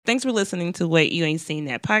Thanks for listening to Wait, You Ain't Seen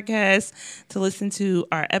That podcast. To listen to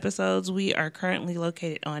our episodes, we are currently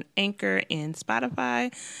located on Anchor and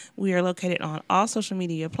Spotify. We are located on all social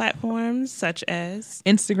media platforms such as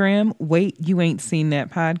Instagram, Wait, You Ain't Seen That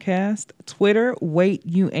podcast. Twitter, Wait,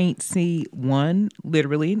 You Ain't See One,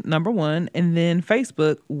 literally number one. And then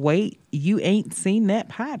Facebook, Wait, You Ain't Seen That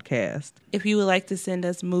podcast. If you would like to send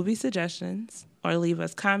us movie suggestions or leave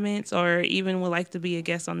us comments or even would like to be a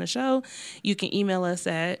guest on the show, you can email us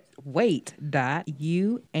at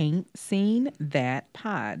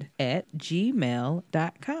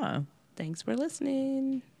wait.youain'tseen.that.pod@gmail.com. Thanks for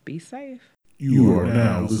listening. Be safe. You are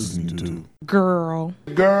now listening to Girl.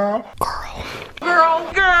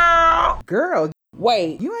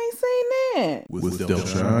 Wait, you ain't seen that. with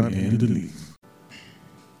Delshawn and Denise.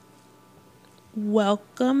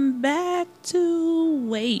 Welcome back to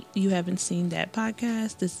Wait, You Haven't Seen That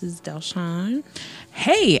podcast. This is Delshawn.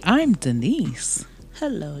 Hey, I'm Denise.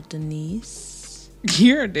 Hello, Denise.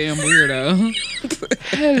 You're a damn weirdo.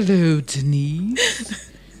 Hello, Denise.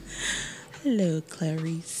 Hello,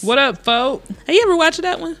 Clarice. What up, folk? Have you ever watched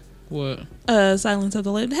that one? What? Silence of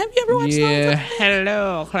the Lambs. Have you ever watched Yeah. Silence of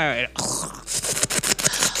Hello, Clarice.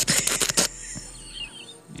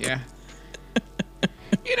 Yeah.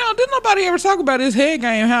 You know, didn't nobody ever talk about his head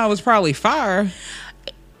game, how it was probably fire?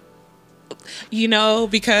 You know,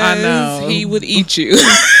 because I know. he would eat you.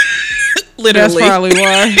 Literally. That's probably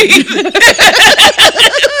why.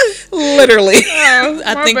 Literally.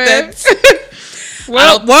 I think bad. that's...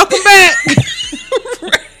 Well, welcome back.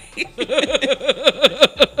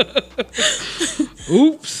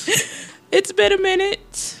 Oops. It's been a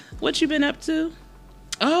minute. What you been up to?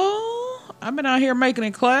 Oh, I've been out here making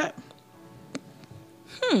it clap.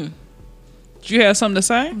 Did you have something to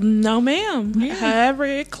say? No, ma'am. Yeah. However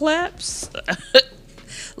it claps.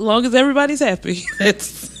 As long as everybody's happy.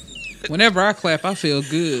 That's... Whenever I clap, I feel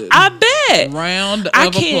good. I bet. Round of I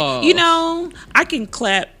can, applause. you know, I can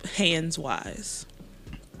clap hands wise.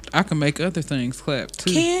 I can make other things clap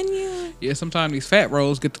too. Can you? Yeah, sometimes these fat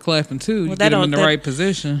rolls get to clapping too. You that get them in the don't- right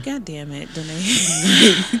position. God damn it,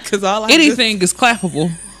 Danae. Because all I Anything is clappable.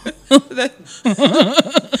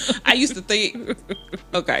 I used to think,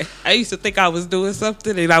 I used to think I was doing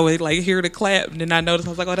something and I would like hear the clap and then I noticed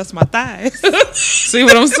I was like, oh, that's my thighs. See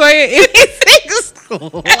what I'm saying? Anything is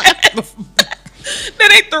clappable.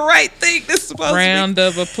 That ain't the right thing. This is supposed Round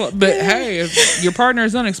of applause. But hey, if your partner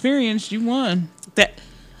is unexperienced, you won. to be that.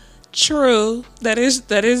 True. That is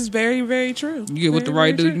very, very true. You get with the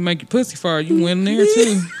Very, right very dude, you make your pussy fire, you win there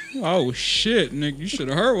too. Oh shit, nigga, you should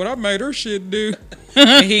have heard what I made her shit do. true.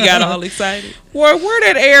 And he got all excited. Well, where'd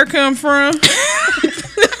that air come from?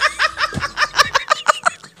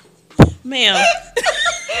 Ma'am.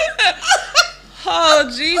 Oh,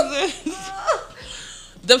 Jesus.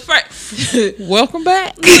 The first... Welcome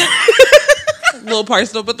back. A little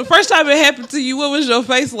personal, but the first time it happened to you, what was your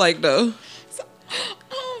face like, though?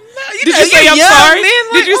 Did you say I'm sorry?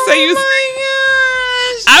 Did you say you...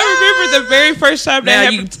 I remember the very first time that Now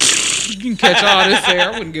you happened. can catch all this air.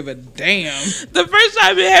 I wouldn't give a damn. The first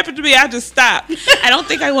time it happened to me, I just stopped. I don't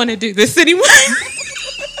think I want to do this anymore.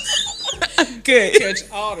 I'm good. Catch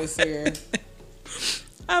all this air.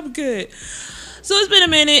 I'm good. So it's been a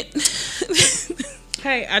minute.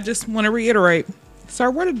 Hey, I just want to reiterate, sir,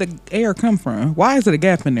 where did the air come from? Why is it a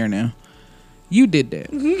gap in there now? You did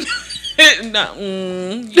that. No,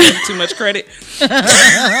 you give too much credit.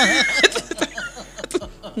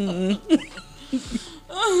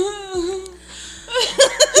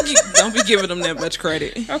 Don't be giving them that much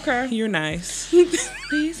credit. Okay. You're nice.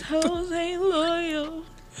 These hoes ain't loyal.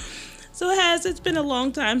 So it's been a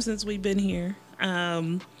long time since we've been here.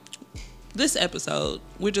 This episode,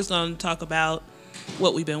 we're just going to talk about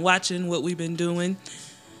what we've been watching, what we've been doing,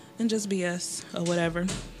 and just BS or whatever.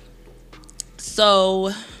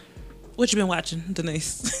 So, what you been watching,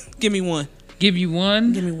 Denise? Give me one. Give you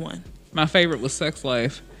one. Give me one. My favorite was Sex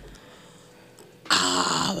Life.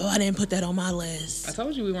 Oh, I didn't put that on my list. I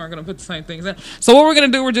told you we weren't going to put the same things in. So what we're going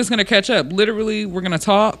to do, we're just going to catch up. Literally, we're going to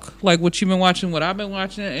talk like what you've been watching, what I've been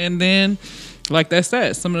watching, and then, like that's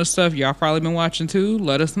that. Some of the stuff y'all probably been watching too,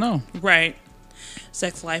 let us know. Right.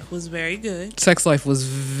 Sex Life was very good. Sex Life was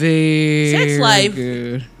very Sex Life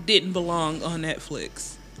good. didn't belong on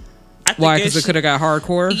Netflix. Why? Because it could have got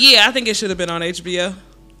hardcore? Yeah, I think it should have been on HBO.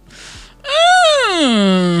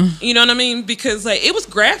 You know what I mean? Because like it was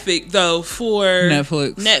graphic though for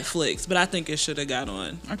Netflix, but I think it should have got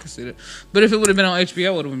on. I can see that. But if it would have been on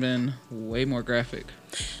HBO, it would have been way more graphic.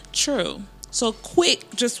 True. So quick,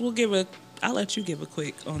 I'll let you give a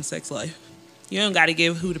quick on Sex Life. You don't got to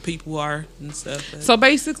give who the people are and stuff. But. So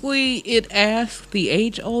basically, it asks the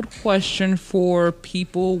age-old question for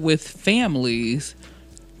people with families: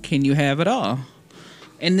 can you have it all?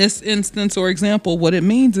 In this instance or example, what it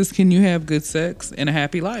means is, can you have good sex and a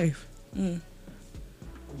happy life?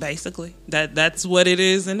 Basically, that's what it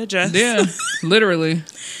is in a dress. Yeah, literally.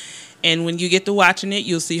 And when you get to watching it,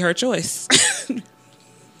 you'll see her choice.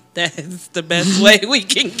 That's the best way we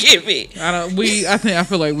can give it. I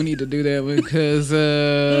feel like we need to do that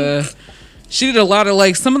because she did a lot of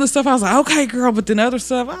like some of the stuff. I was like, okay, girl, but then other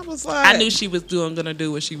stuff, I was like, I knew she was gonna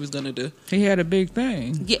do what she was gonna do. He had a big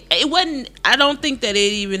thing. Yeah, it wasn't. I don't think that it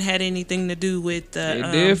even had anything to do with.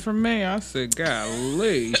 It did for me. I said,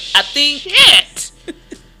 golly, I think. shit.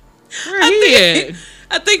 Where he at?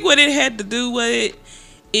 I think what it had to do with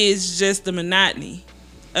is just the monotony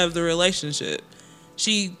of the relationship.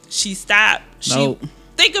 She stopped. Nope.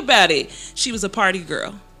 Think about it. She was a party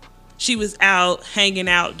girl. She was out hanging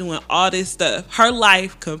out doing all this stuff. Her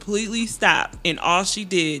life completely stopped, and all she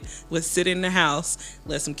did was sit in the house,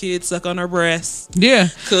 let some kids suck on her breasts. Yeah.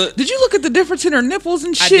 Cook. Did you look at the difference in her nipples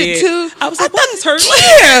and I shit did. too? I was like, what is her?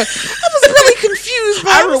 Yeah. I was really confused.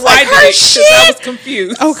 I was rewinded like, her it because I was shit.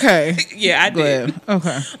 confused. Okay. Yeah, I did. Glad.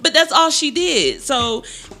 Okay. But that's all she did. So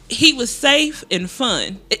he was safe and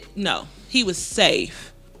fun. No, he was safe.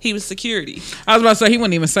 He was security. I was about to say he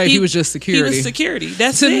wasn't even safe. He was just security. He was security.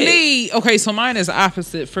 That's to it. me. Okay, so mine is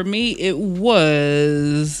opposite. For me, it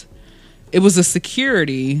was a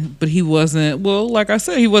security, but he wasn't. Well, like I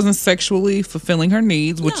said, he wasn't sexually fulfilling her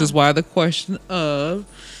needs, which is why the question of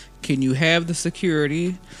can you have the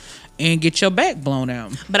security and get your back blown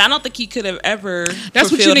out? But I don't think he could have ever.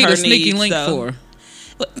 That's what you need a sneaky needs, link so. for.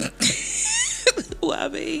 Well, I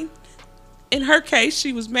mean, in her case,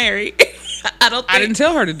 she was married. I didn't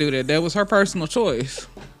tell her to do that. That was her personal choice.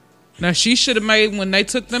 Now, she should have made, when they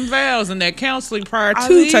took them vows and that counseling prior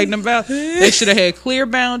to taking them vows, they should have had clear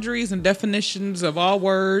boundaries and definitions of all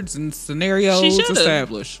words and scenarios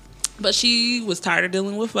established. But she was tired of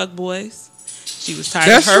dealing with fuckboys. She was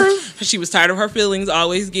tired of her. True. She was tired of her feelings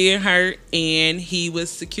always getting hurt, and he was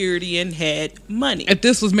security and had money. If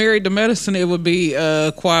this was Married to Medicine, it would be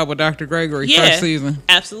Quad with Dr. Gregory first season.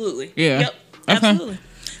 Absolutely. Yeah. Yep. Okay. Absolutely.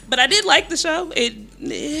 But I did like the show. It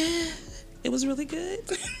was really good.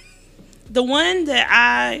 The one that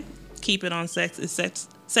I keep it on sex is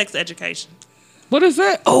sex education. What is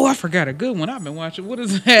that? Oh, I forgot a good one I've been watching. What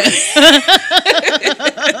is that?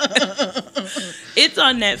 It's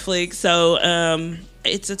on Netflix. So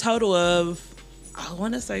it's a total of, I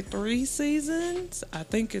want to say 3 seasons. I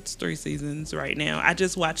think it's 3 seasons right now. I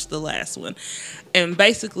just watched the last one. And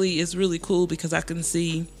basically it's really cool because I can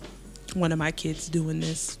see one of my kids doing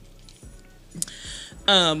this.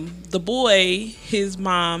 The boy, his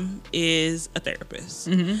mom is a therapist,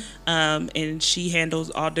 and she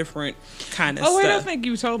handles all different kind of stuff. Oh wait, I think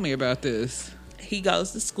you told me about this. He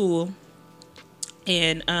goes to school,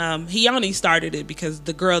 and he only started it because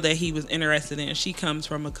the girl that he was interested in, she comes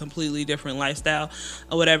from a completely different lifestyle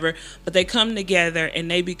or whatever. But they come together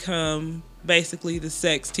and they become basically the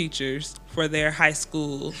sex teachers for their high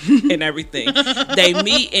school and everything. They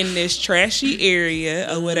meet in this trashy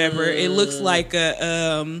area or whatever. It looks like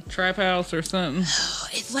a trap house or something.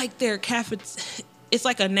 It's like their cafe. It's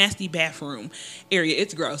like a nasty bathroom area.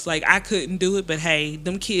 It's gross. Like, I couldn't do it, but hey,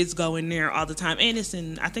 them kids go in there all the time, and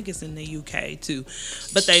I think it's in the UK too.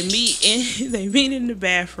 But they meet in the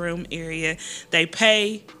bathroom area.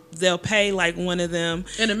 They'll pay like one of them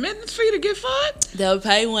an admittance fee to get fucked. They'll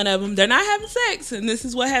pay one of them. They're not having sex, and this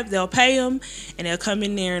is what happens. They'll pay them, and they'll come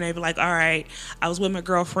in there and they'll be like, all right, I was with my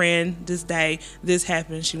girlfriend this day. This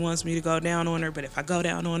happened. She wants me to go down on her, but if I go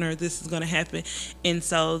down on her, this is going to happen. And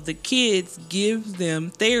so the kids give them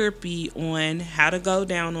therapy on how to go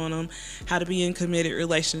down on them, how to be in committed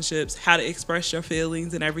relationships, how to express your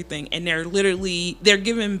feelings and everything. And they're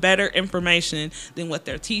given better information than what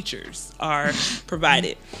their teachers are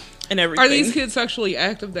provided. And everything. Are these kids sexually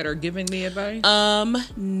active that are giving the advice?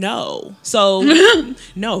 No. So,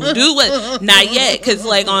 no. Do what? Not yet. Because,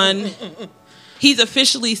 he's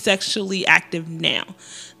officially sexually active now.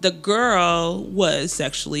 The girl was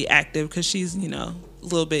sexually active because she's, a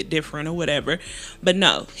little bit different or whatever. But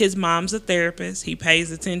no, his mom's a therapist. He pays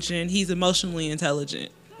attention. He's emotionally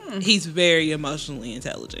intelligent. He's very emotionally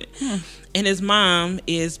intelligent. And his mom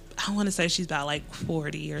is, I want to say she's about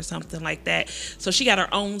 40 or something like that. So she got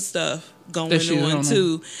her own stuff going on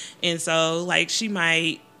too. And so she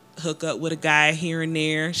might hook up with a guy here and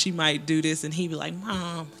there. She might do this and he'd be like,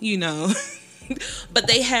 Mom, But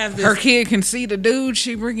they have this. Her kid can see the dude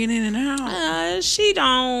she bringing in and out. She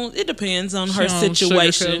don't. It depends on She her don't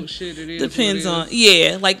situation. sugarcoat shit, it is Depends what it on is.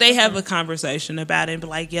 yeah. Like they have a conversation about it and be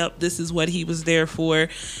like, "Yep, this is what he was there for."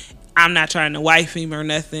 I'm not trying to wife him or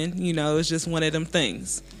nothing. You know, it's just one of them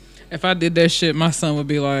things. If I did that shit, my son would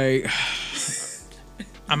be like,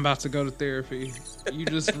 I'm about to go to therapy. You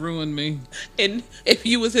just ruined me. And if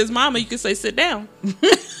you was his mama, you could say, "Sit down,"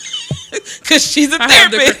 because she's a I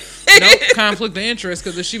have therapist. nope, conflict of interest,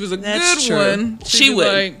 because if she was a That's good true. one, She she'd be would.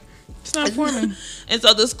 like, it's not for me. And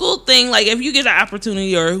so the school thing, like if you get the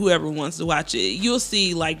opportunity or whoever wants to watch it, you'll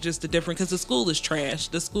see like just the different, because the school is trash.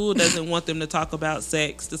 The school doesn't want them to talk about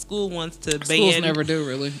sex. The school wants to Schools ban never do,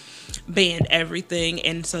 really. everything,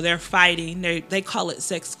 and so they're fighting. They call it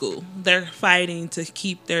sex school. They're fighting to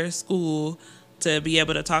keep their school to be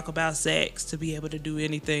able to talk about sex, to be able to do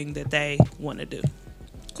anything that they want to do.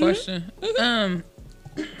 Question.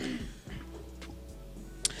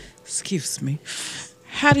 Excuse me.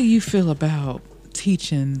 How do you feel about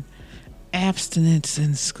teaching abstinence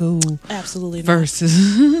in school Absolutely not. versus...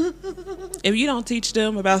 If you don't teach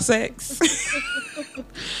them about sex,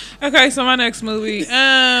 Okay, so my next movie.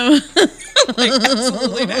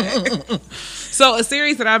 absolutely not. So a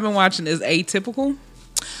series that I've been watching is Atypical.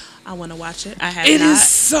 I want to watch it. I have It not. is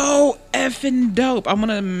so effing dope. I'm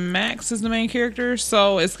gonna Max is the main character,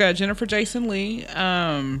 so it's got Jennifer Jason Leigh,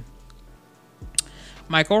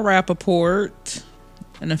 Michael Rappaport,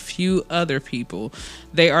 and a few other people.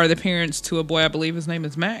 They are the parents to a boy. I believe his name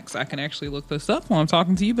is Max. I can actually look this up while I'm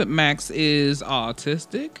talking to you, but Max is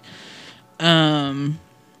autistic.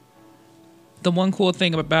 The one cool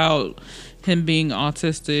thing about him being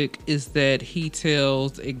autistic is that he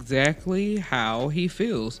tells exactly how he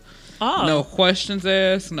feels. Oh. No questions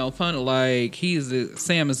asked, no fun. Like,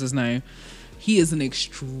 Sam is his name. He is an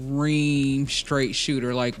extreme straight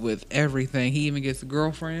shooter, like with everything. He even gets a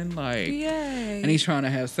girlfriend, like, Yay. and he's trying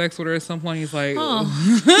to have sex with her at some point. He's like,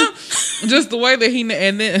 Oh. just the way that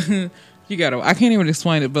and then I can't even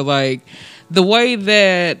explain it, but like the way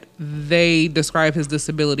that they describe his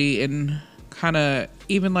disability and kind of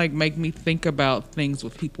even like make me think about things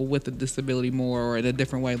with people with a disability more or in a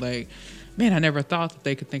different way. Like, man, I never thought that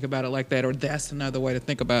they could think about it like that, or that's another way to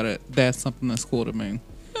think about it. That's something that's cool to me.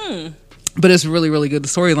 But it's really, really good. The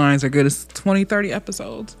storylines are good. It's 20, 30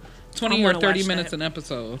 episodes. 20 I or wanna 30 watch minutes that. an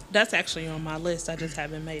episode. That's actually on my list. I just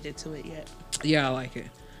haven't made it to it yet. Yeah, I like it.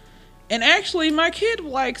 And actually, my kid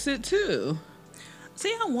likes it too.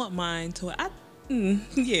 See, I want mine to.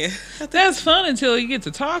 Yeah. That's fun until you get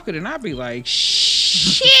to talking, and I'd be like,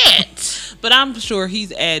 shit. But I'm sure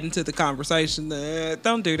he's adding to the conversation.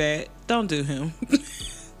 Don't do that. Don't do him.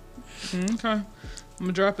 Okay. I'm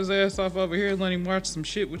gonna drop his ass off over here and let him watch some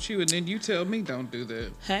shit with you, and then you tell me don't do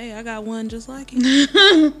that. Hey, I got one just like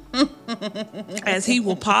him. As he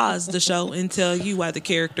will pause the show and tell you why the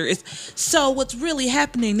character is. So what's really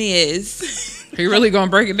happening is. He really gonna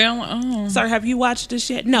break it down? Like, oh. Sir, have you watched this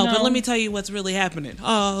yet? No, but No. let me tell you what's really happening.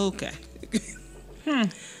 Oh, okay.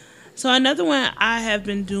 So another one I have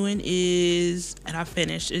been doing is, and I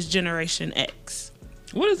finished, is Generation X.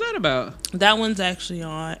 What is that about? That one's actually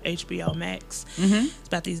on HBO Max. It's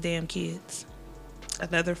about these damn kids.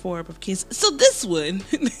 Another form of kids. So this one,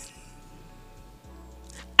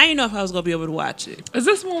 I didn't know if I was going to be able to watch it. Is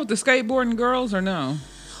this one with the skateboarding girls or no?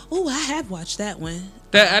 Oh, I have watched that one.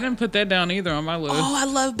 That I didn't put that down either on my list. Oh, I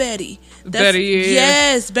love Betty. Betty, yeah.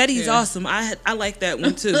 Yes, Betty's Yeah. awesome. I like that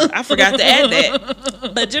one too. I forgot to add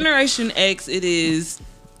that. But Generation X, it's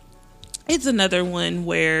another one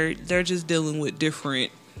where they're just dealing with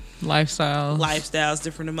different lifestyles,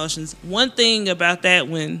 different emotions. One thing about that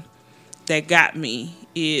one that got me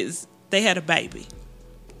is they had a baby.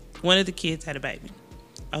 One of the kids had a baby.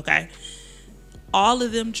 Okay. All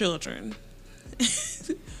of them children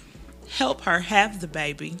help her have the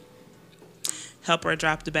baby, help her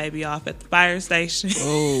drop the baby off at the fire station.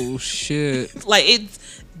 Oh shit. Like,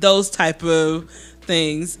 it's those type of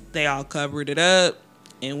things. They all covered it up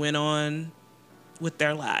and went on with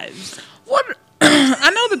their lives. What?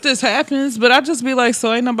 I know that this happens, but I just be like,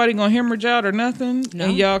 so ain't nobody gonna hemorrhage out or nothing, No.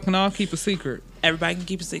 and y'all can all keep a secret. Everybody can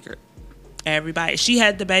keep a secret. Everybody. She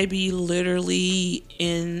had the baby literally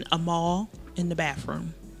in a mall in the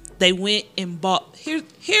bathroom. They went and bought.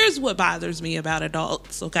 Here's what bothers me about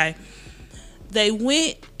adults, okay? They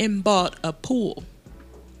went and bought a pool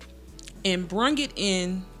and brung it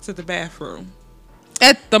in to the bathroom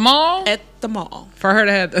At the mall? at the mall For her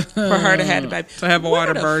to have have the baby. To have a Where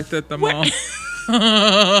water the birth at the where- mall.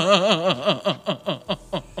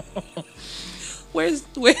 Where's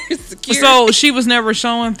security? So she was never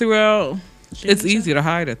showing throughout. She It's didn't show. easy to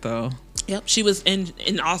hide it though. Yep, she was,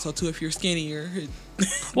 and also too, if you're skinnier.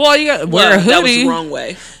 Well, you got wear a hoodie. That was the wrong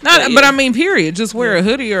way. But I mean, period. Just wear a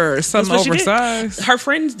hoodie or something oversized. Her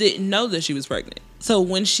friends didn't know that she was pregnant. So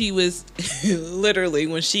when she was literally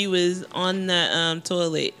when she was on the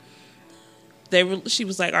toilet, she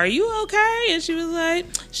was like, "Are you okay?" And she was like,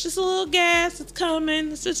 "It's just a little gas. It's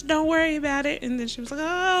coming. It's just don't worry about it." And then she was like,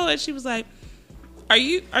 "Oh," and she was like, Are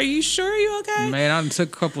you sure you okay?" Man, I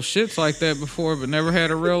took a couple shits like that before, but never had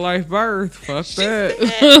a real life birth. Fuck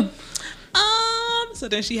that. So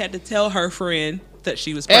then she had to tell her friend that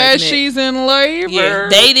she was pregnant. As she's in labor. Yeah,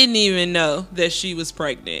 they didn't even know that she was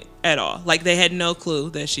pregnant at all. Like, they had no clue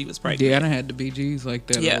that she was pregnant. Yeah, I done had the BGs like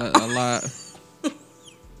that a lot.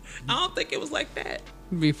 I don't think it was like that.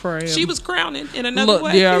 Be praying. She was crowning in another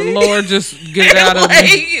way. Yeah, Lord, just get it out of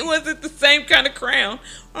me. It wasn't the same kind of crown.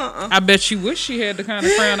 I bet she wish she had the kind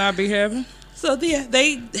of crown I'd be having. So, yeah,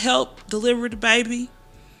 they helped deliver the baby.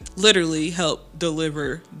 Literally helped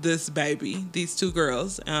deliver this baby. These two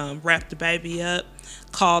girls wrapped the baby up,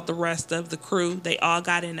 called the rest of the crew. They all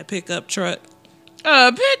got in a pickup truck.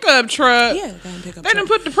 A pickup truck? Yeah, got in a pickup they truck. done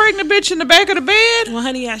put the pregnant bitch in the back of the bed? Well,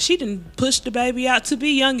 honey, she didn't push the baby out to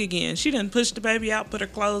be young again. She didn't push the baby out, put her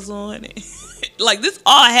clothes on. Like, this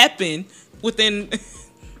all happened within,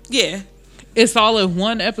 yeah. It's all in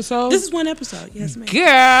one episode? This is one episode, yes, ma'am.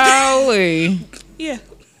 Golly. Yeah.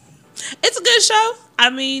 It's a good show. I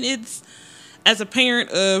mean, it's, as a parent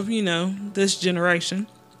of, this generation.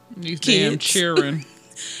 These kids. damn cheering.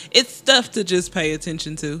 It's stuff to just pay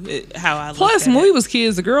attention to. How I Plus, look at when it. we was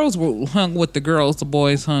kids, the girls were hung with the girls, the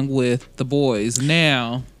boys hung with the boys.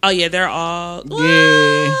 Now, Oh yeah, they're all.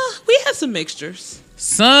 Yeah. Well, we have some mixtures.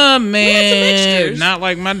 some man, mixtures. not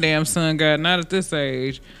like my damn son got, not at this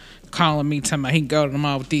age, calling me, telling me he can go to the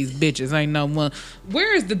mall with these bitches. Ain't no one.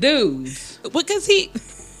 Where's the dudes? Because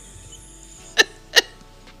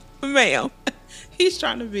ma'am, he's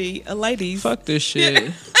trying to be a ladies. Fuck this shit.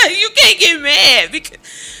 You can't get mad because,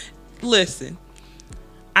 listen,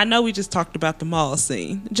 I know we just talked about the mall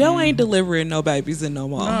scene. Joe ain't delivering no babies in no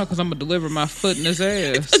mall. No, because I'm going to deliver my foot in his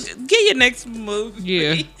ass. Get your next move.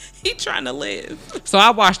 Yeah. He trying to live. So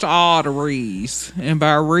I watched all the Rees. And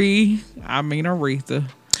by Ree, I mean Aretha.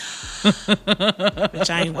 Bitch,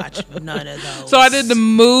 I ain't watching none of those. So I did the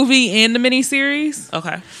movie and the miniseries.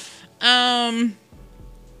 Okay. I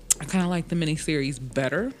kind of like the miniseries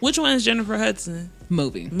better. Which one is Jennifer Hudson?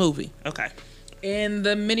 Movie. Okay. In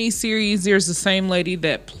the miniseries, there's the same lady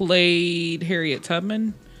that played Harriet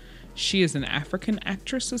Tubman. She is an African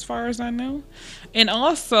actress, as far as I know. And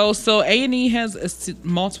also, so A&E has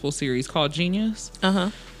multiple series called Genius.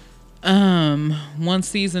 One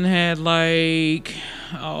season had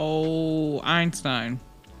Einstein.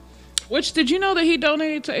 Which, did you know that he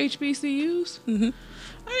donated to HBCUs? Mm-hmm.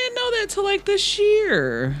 I didn't know that till this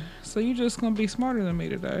year. So you just gonna be smarter than me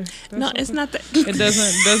today. No, it's not that. It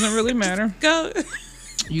doesn't really matter. Go.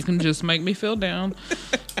 You can just make me feel down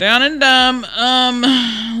and dumb.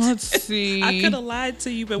 Let's see. I could have lied to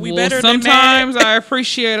you, but we Well, better. sometimes I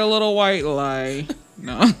appreciate a little white lie.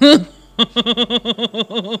 No.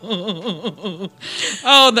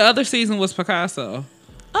 Oh, the other season was Picasso.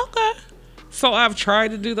 Okay. So I've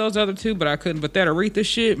tried to do those other two, but I couldn't. But that Aretha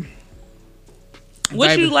shit. What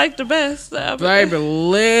Baby. you like the best? Baby,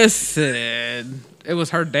 listen. It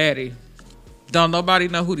was her daddy. Don't nobody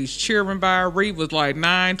know who these cheering by. Reed was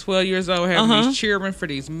 9, 12 years old having these cheering for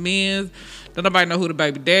these men. Don't nobody know who the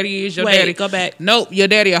baby daddy is. Your Wait, daddy. go back. Nope, your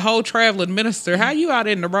daddy a whole traveling minister. How you out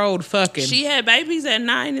in the road fucking? She had babies at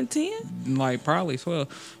 9 and 10. Probably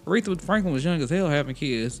 12. Aretha Franklin was young as hell having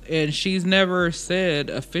kids. And she's never said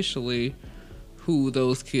officially who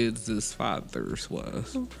those kids' fathers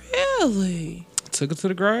was. Really? Took it to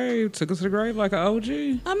the grave like an OG.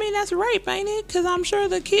 I mean, that's rape, ain't it? Because I'm sure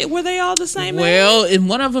the kid, were they all the same age? Well, in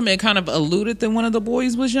one of them, it kind of alluded that one of the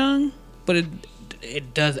boys was young, but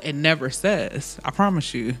it never says. I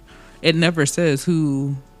promise you, it never says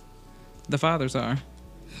who the fathers are.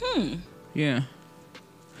 Yeah.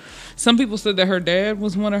 Some people said that her dad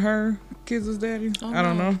was one of her kids' daddy. Oh, I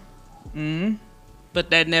don't know. But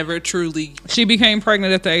that never truly. She became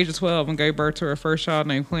pregnant at the age of 12 and gave birth to her first child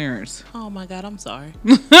named Clarence. Oh my God, I'm sorry.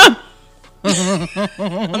 I'm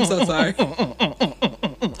so sorry.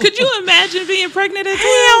 Could you imagine being pregnant at 12?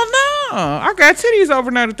 Hell no. I got titties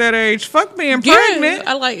overnight at that age. Fuck being pregnant.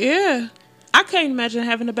 I can't imagine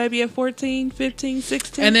having a baby at 14, 15,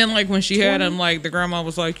 16. And then when she had him, the grandma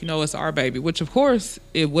was like, it's our baby. Which, of course,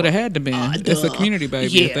 it would have had to be. It's a community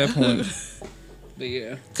baby at that point. But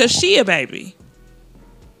yeah. Because she a baby.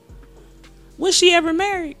 Was she ever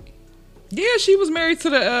married? Yeah, she was married to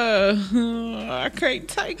the I can't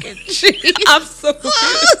take it. Jeez. I'm so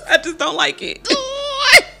confused. I just don't like it.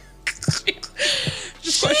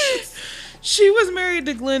 She was married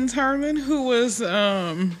to Glenn Turman, who was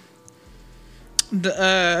the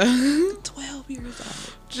 12 years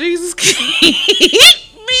old. Jesus keep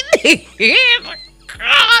me there.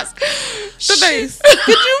 Gosh. The base.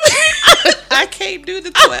 Could you? I can't do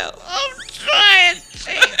the 12. I'm trying.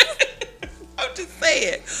 I'm just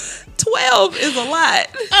saying. 12 is a lot.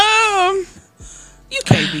 You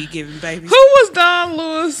can't be giving babies. Who was Don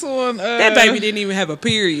Lewis on? That baby didn't even have a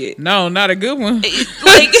period. No, not a good one.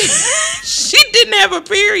 Like, she didn't have a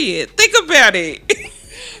period. Think about it.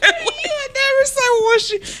 I never saw what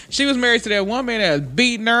she was married to that woman that was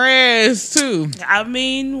beating her ass too. I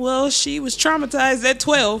mean, well, she was traumatized at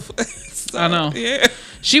 12. So, I know. Yeah.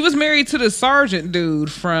 She was married to the sergeant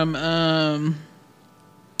dude from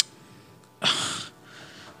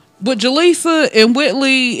with Jaleesa and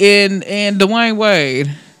Whitley and Dwayne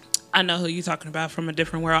Wade. I know who you're talking about from a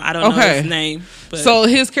different world. I don't know his name. But. So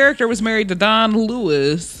his character was married to Don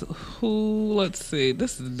Lewis, who, let's see,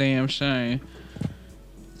 this is a damn shame.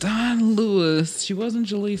 Don Lewis, she wasn't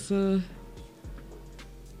Jaleesa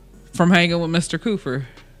from Hanging with Mr. Cooper.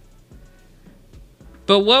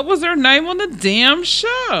 But what was her name on the damn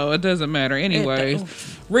show? It doesn't matter.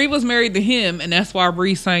 Anyways, Ree was married to him, and that's why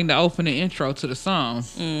Ree sang the opening intro to the song.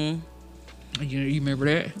 You remember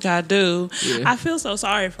that? I do. Yeah. I feel so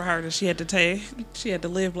sorry for her that she had to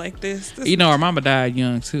live like this. You know, her mama died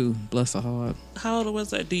young too. Bless her heart. How old was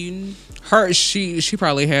that? Do you? She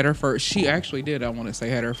probably had her first. She actually did. I want to say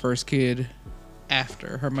had her first kid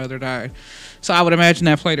after her mother died. So I would imagine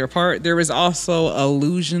that played her part. There was also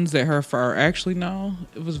allusions that actually no,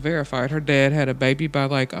 it was verified. Her dad had a baby by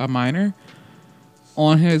like a minor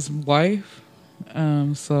on his wife.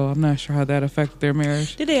 So I'm not sure how that affected their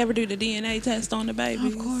marriage. Did they ever do the DNA test on the baby?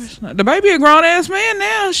 Of course not. The baby a grown ass man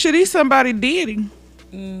now. Shit, he's somebody daddy.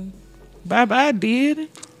 Bye bye daddy.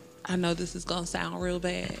 I know this is gonna sound real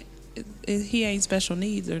bad. He ain't special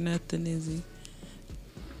needs or nothing, is he?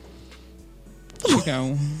 She got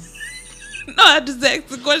one. No, I just asked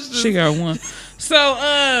the question. She got one. So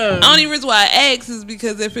only reason why I asked is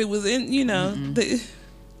because if it was in, okay.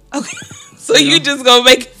 So you just gonna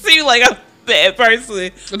make it seem like I'm a bad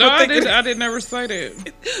person. No, I did never say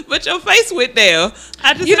that. But your face went down.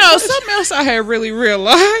 Something else I had really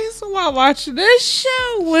realized while watching this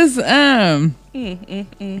show was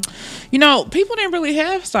people didn't really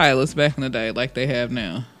have stylists back in the day like they have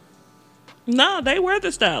now. No, they were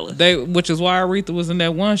the stylists. Which is why Aretha was in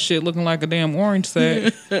that one shit looking like a damn orange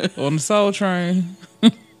sack on the Soul Train.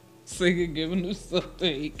 Singing, giving us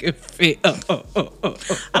something he can fit. I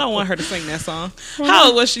don't want her to sing that song. How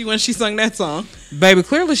old was she when she sang that song? Baby,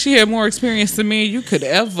 clearly she had more experience than me and you could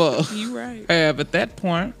ever have at that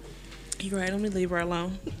point. You right. Let me leave her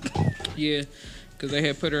alone. Yeah, because they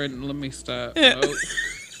had put her in. Let me stop. Nope.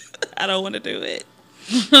 I don't want to do it.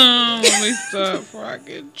 Let me stop before I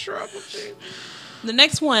get in trouble. The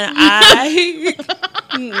next one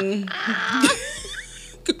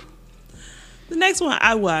the next one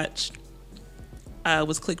I watched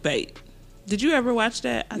was Clickbait. Did you ever watch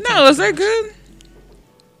that? No, is that good?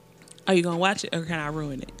 Are you gonna watch it or can I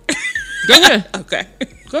ruin it? Go ahead. Okay.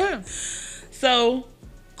 Go ahead. So,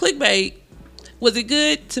 Clickbait, was it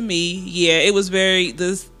good? To me, yeah. It was very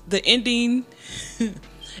the ending.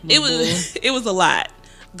 It was a lot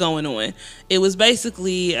going on. It was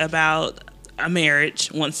basically about a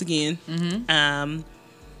marriage once again.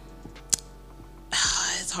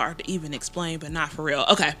 It's hard to even explain, but not for real.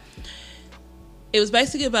 Okay. It was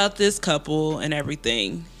basically about this couple and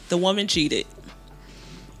everything. The woman cheated.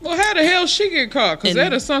 Well, how the hell she get caught? Because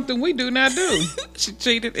that is something we do not do. She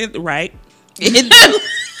cheated, in the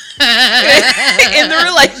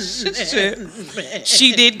relationship.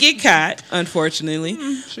 She did get caught, unfortunately,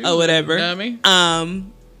 or whatever. Dummy.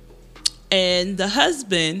 And the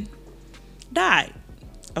husband died.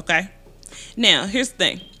 Okay. Now, here's the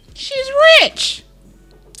thing. She's rich.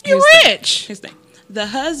 You're rich. Here's the thing. The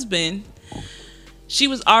husband, she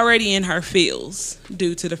was already in her feels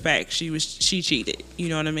due to the fact she cheated. You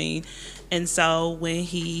know what I mean? And so when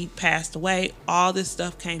he passed away, all this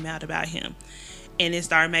stuff came out about him. And it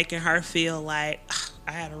started making her feel like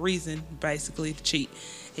I had a reason basically to cheat.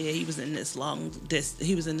 Yeah, he was in this long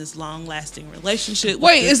lasting relationship.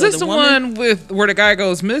 Wait, is this the one with where the guy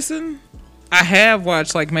goes missing? I have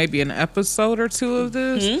watched like maybe an episode or two of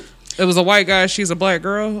this. It was a white guy, she's a black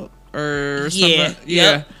girl or something.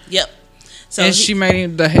 Yeah. Yep. So And she made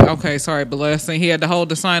him but last thing, he had to hold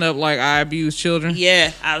the sign up like, I abuse children.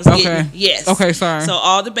 Yeah, I was Okay. getting, yes. Okay, sorry. So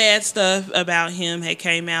all the bad stuff about him had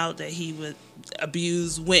came out, that he would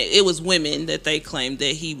abuse it was women, that they claimed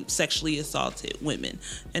that he sexually assaulted women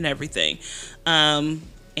and everything. And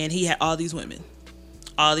he had all these women,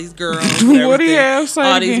 all these girls. What do you have? Say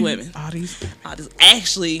all it these again. women. All these.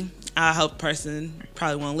 Actually, I hope the person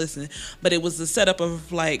probably won't listen, but it was the setup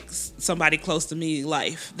of like somebody close to me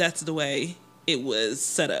life. That's the way it was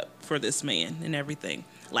set up for this man and everything.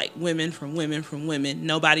 Like women from women from women.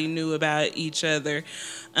 Nobody knew about each other.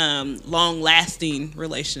 Long-lasting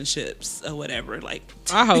relationships or whatever. Like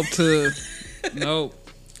I hope to. Nope.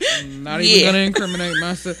 I'm not even gonna incriminate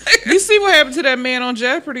myself. You see what happened to that man on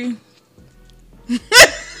Jeopardy?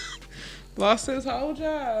 Lost his whole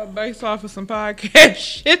job based off of some podcast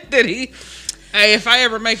shit that he. Hey, if I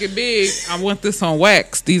ever make it big, I want this on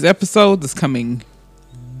wax. These episodes is coming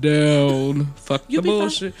down. Fuck the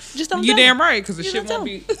bullshit. Just don't You tell damn him. right, because the You shit don't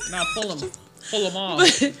won't tell be. Now pull them off.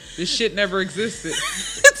 But- This shit never existed.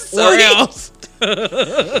 So Or he- else.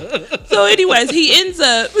 So, anyways, he ends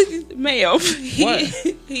up, ma'am. What?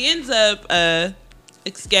 He ends up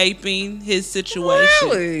escaping his situation.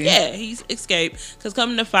 Really? Yeah, he's escaped. Because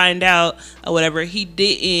coming to find out, or whatever, he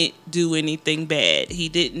didn't do anything bad. He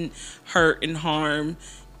didn't hurt and harm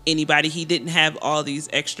anybody. He didn't have all these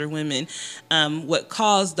extra women. What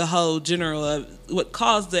caused the whole what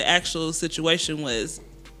caused the actual situation was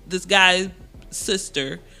this guy's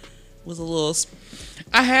sister was a little.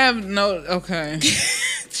 I have no. Okay.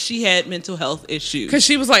 She had mental health issues. Because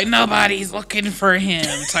she was like, nobody's looking for him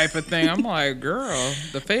type of thing. I'm like, girl,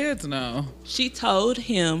 the feds know. She told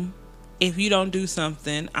him, if you don't do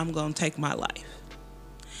something, I'm going to take my life.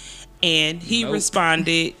 And he Nope.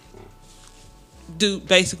 responded,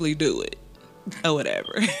 basically do it. Or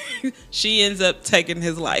whatever. She ends up taking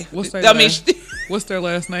his life. What's their, I mean, last, what's their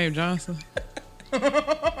last name, Johnson?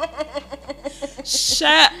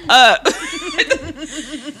 shut up.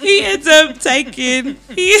 He ends up taking,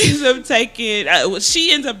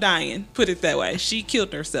 she ends up dying, put it that way. She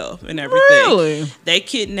killed herself and everything. Really? They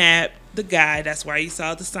kidnapped the guy. That's why you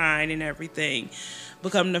saw the sign and everything.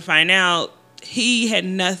 But come to find out, he had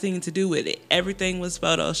nothing to do with it. Everything was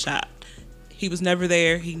photoshopped. He was never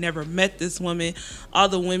there. He never met this woman. All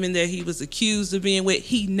the women that he was accused of being with,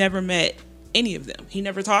 he never met any of them. He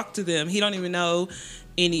never talked to them. He don't even know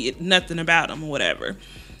nothing about them or whatever.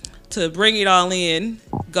 To bring it all in,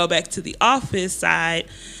 go back to the office side,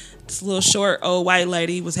 this little short old white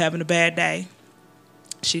lady was having a bad day.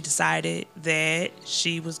 She decided that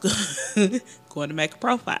she was going to make a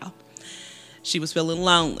profile. She was feeling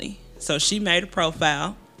lonely. So she made a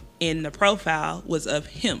profile, and the profile was of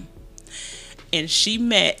him. And she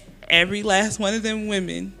met every last one of them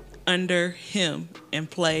women under him and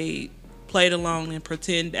played along and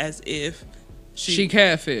pretend as if She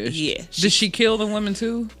catfished. Yeah. Did she kill the women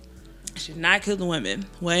too? She did not kill the women.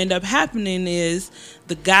 What ended up happening is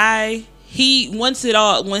the guy,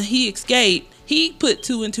 when he escaped, he put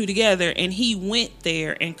two and two together and he went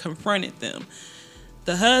there and confronted them.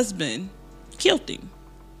 The husband killed him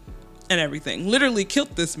and everything. Literally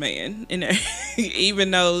killed this man. And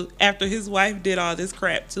even though after his wife did all this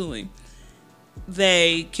crap to him,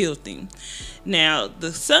 they killed him. Now,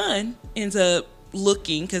 the son ends up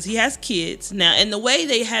looking, because he has kids now, and the way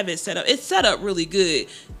they have it set up, it's set up really good.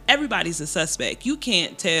 Everybody's a suspect. You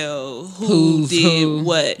can't tell who did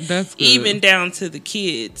what. That's good. Even down to the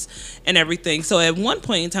kids and everything. So at one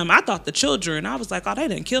point in time, I thought the children, I was like, oh, they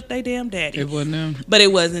done killed their damn daddy. It wasn't them. But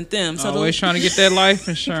it wasn't them. So Always trying to get that life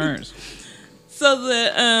insurance. So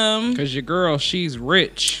the Because your girl, she's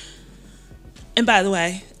rich. and by the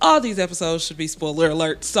way, all these episodes should be spoiler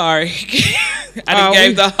alert. Sorry. I done Oh, gave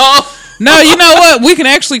we- the whole. No, you know what? We can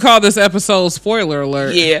actually call this episode spoiler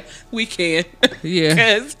alert. Yeah, we can. Yeah.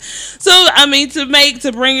 'Cause- so I mean,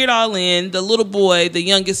 to bring it all in, the little boy, the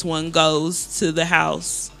youngest one, goes to the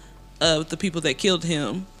house of the people that killed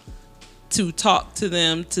him to talk to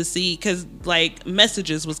them to see, because like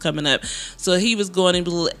messages was coming up. So he was going and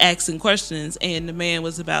asking questions, and the man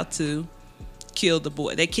was about to kill the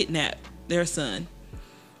boy. They kidnapped their son.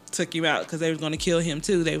 Took him out because they were going to kill him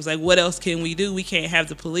too. They was like, what else can we do? We can't have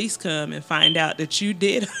the police come and find out that you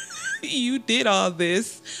did all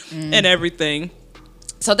this and everything.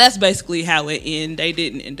 So that's basically how it ended. They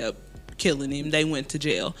didn't end up killing him. They went to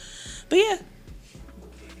jail. But yeah.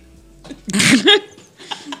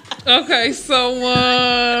 Okay,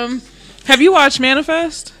 so have you watched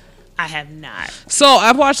Manifest? I have not. So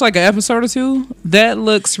I've watched like an episode or two. That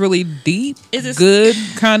looks really deep. Is it good?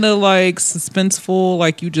 Kind of like suspenseful,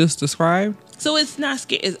 like you just described. So it's not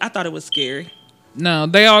scary. I thought it was scary. No,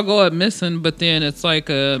 they all go up missing, but then it's like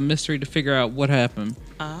a mystery to figure out what happened.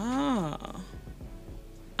 Oh.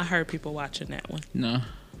 I heard people watching that one. No.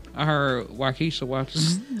 I heard Waukesha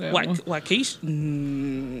watches that one. Waukesha?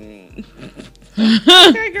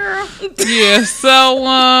 Okay, girl. Yeah, so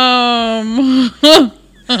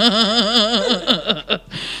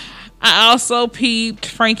I also peeped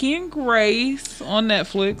Frankie and Grace on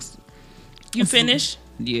Netflix. You finished?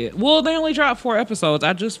 Yeah. Well, they only dropped 4 episodes.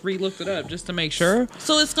 I just re-looked it up just to make sure.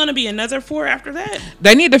 So it's going to be another 4 after that?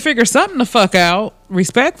 They need to figure something the fuck out,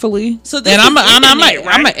 respectfully. So this and is I'm internet,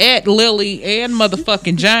 right? gonna add Lily and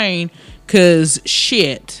motherfucking Jane, cause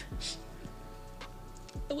shit.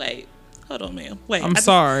 Wait. Hold on, ma'am. Wait. I'm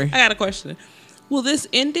sorry. I got a question. Will this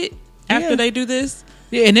end it after Yeah. they do this?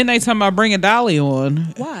 Yeah, and then they talking about bringing Dolly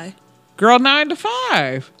on. Why? Girl 9 to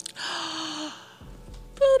 5.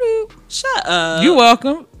 Shut up. You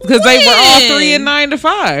welcome. Because they were all When? 3 and 9 to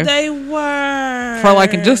 5. They were. For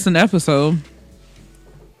like just an episode.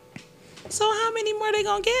 So how many more they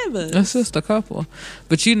gonna give us? That's just a couple.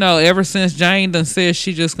 But you know, ever since Jane done said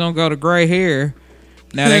she just gonna go to gray hair,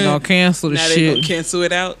 now they gonna cancel the Now they gonna shit. cancel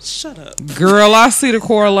it out. Shut up. Girl, I see the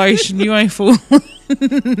correlation. You ain't fooling. I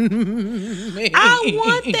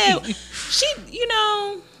want that. She,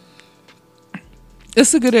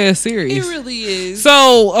 It's a good ass it series. really is.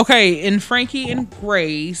 So, okay, in Frankie and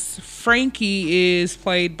Grace, Frankie is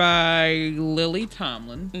played by Lily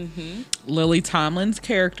Tomlin. Mm-hmm. Lily Tomlin's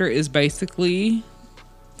character is basically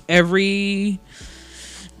every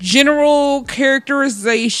general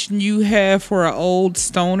characterization you have for an old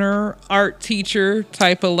stoner art teacher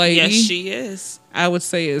type of lady. Yes, she is. I would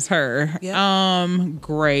say is her. Yeah.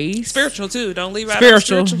 Grace. Spiritual too. Don't leave out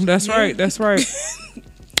Spiritual. spiritual. That's Yeah. right. That's right.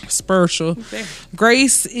 Spiritual. There.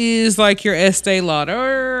 Grace is like your Estee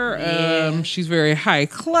Lauder. Yeah. She's very high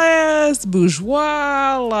class,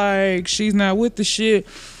 bourgeois. Like she's not with the shit.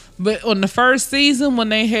 But on the first season, when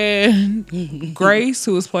they had Grace,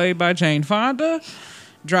 who was played by Jane Fonda,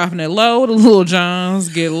 dropping it low, the Little Johns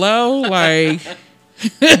get low. Like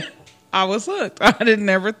I was hooked. I didn't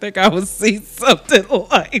ever think I would see something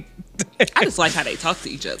like that. I just like how they talk to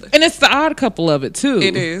each other. And it's the odd couple of it too.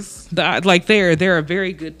 It is. They're a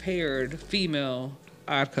very good paired female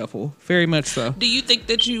odd couple, very much so. Do you think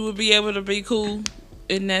that you would be able to be cool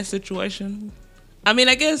in that situation? I mean,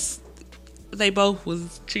 I guess they both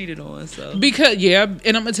was cheated on, so. Because and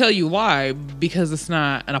I'm gonna tell you why. Because it's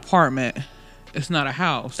not an apartment, it's not a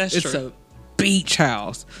house. That's it's true. a beach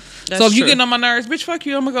house. That's so if you true. get on my nerves, bitch, fuck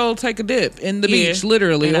you. I'm gonna go take a dip in the Yeah. beach,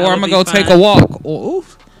 literally, And or I I'm would gonna be go take fine. a walk.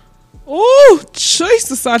 Oh,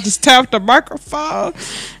 Jesus! I just tapped the microphone.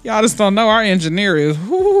 Y'all just don't know our engineer is.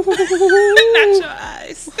 Not your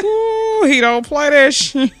eyes. Ooh, he don't play that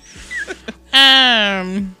shit.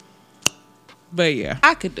 But yeah,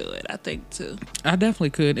 I could do it, I think, too. I definitely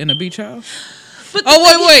could in a beach house. But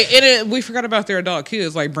Wait. We forgot about their adult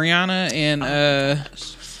kids like Brianna and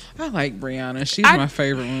I like Brianna. She's my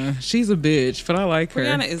favorite one. She's a bitch, but I like her.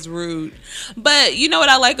 Brianna is rude. But you know what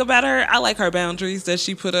I like about her? I like her boundaries that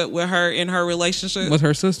she put up with her in her relationship. With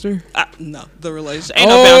her sister? No, the relationship. Ain't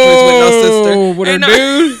no boundaries with no sister. With her Ain't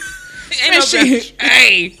dude? Ain't no boundaries.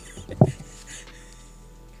 Hey.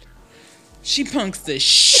 She punks the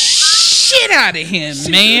shit out of him,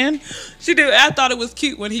 man. She did. I thought it was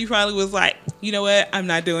cute when he finally was like, you know what? I'm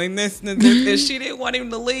not doing this. And she didn't want him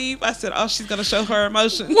to leave. I said, oh, she's going to show her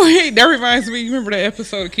emotion. Wait, that reminds me. You remember that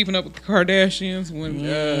episode of Keeping Up with the Kardashians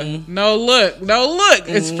when no look,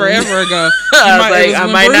 it's forever ago. I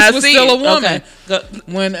might Bruce not was see still it. a woman. Okay. Go,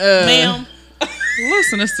 When ma'am,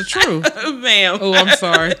 listen, it's the truth. ma'am, Oh, I'm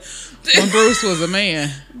sorry. When Bruce was a man.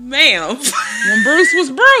 ma'am. When Bruce was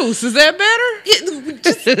Bruce, is that better?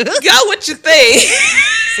 Just go what you think.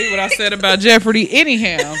 See what I said about Jeopardy?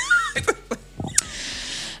 Anyhow.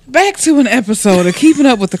 Back to an episode of Keeping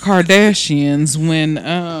Up with the Kardashians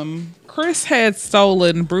when Chris had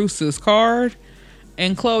stolen Bruce's card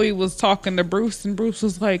and Chloe was talking to Bruce and Bruce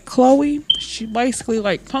was like, Chloe, she basically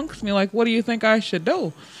like punked me like, what do you think I should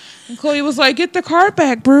do? And Chloe was like, get the card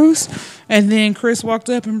back, Bruce. And then Chris walked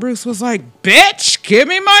up and Bruce was like, bitch, give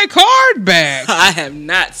me my card back. I have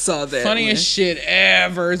not saw that. Funniest shit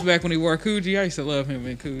ever. It's back when he wore Coogee. I used to love him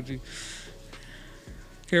in Coogee.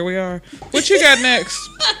 Here we are. What you got next?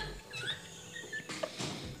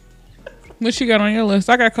 What you got on your list?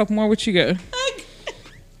 I got a couple more. What you got?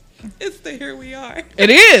 It's the Here We Are. It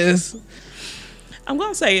is. I'm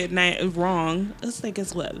gonna say it wrong. I think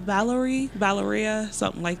it's what Valeria,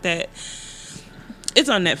 something like that. It's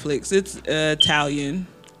on Netflix. It's Italian.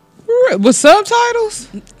 With subtitles?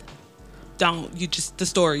 don't. You just the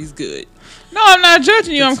story's good. No, I'm not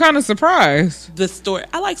judging you. I'm kind of surprised. The story.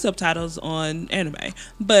 I like subtitles on anime,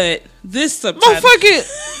 but this subtitle. Oh, fuck it.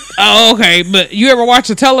 Oh, okay. But you ever watch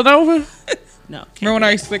a telenova? No. Remember when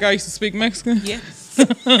I used to think I used to speak Mexican? Yes.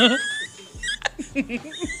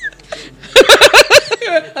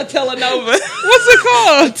 A telenova. What's it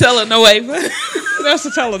called? Telenova. That's a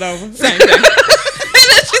telenova. Same thing.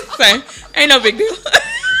 That's just the same. Ain't no big deal.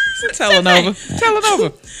 It's a telenova.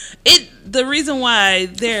 Telenova. The reason why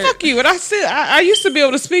they're Fuck you. And I said I used to be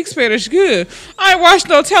able to speak Spanish good. I ain't watched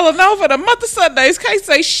no telenova. The month of Sundays can't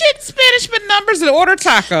say shit Spanish but numbers and order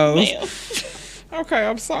tacos. Okay,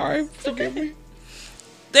 I'm sorry. Forgive me.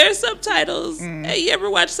 there's subtitles. Hey, you ever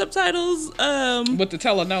watch subtitles? With the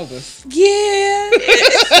telenovas. Yeah.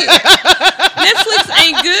 Netflix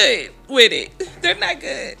ain't good with it. They're not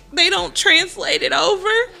good. They don't translate it over.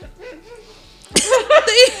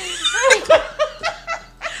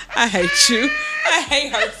 I hate you. I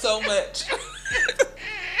hate her so much.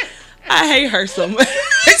 I hate her so much.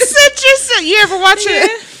 You ever watch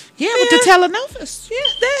it? Yeah, with the telenovas.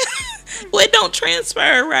 Yeah, well, it don't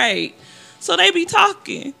transfer right. So they be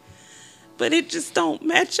talking. But it just don't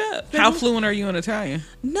match up. How fluent are you in Italian?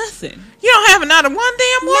 Nothing. You don't have not a one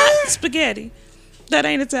damn Not word? spaghetti. That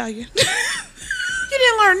ain't Italian. You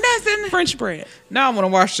didn't learn nothing. French bread. Now I'm gonna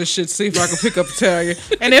watch this shit, see if I can pick up Italian.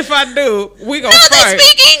 And if I do, we gonna No, fight. they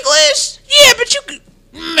speak English. Yeah, but you could,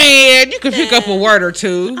 man, you could pick up a word or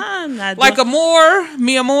two. I'm not Like doing- amor,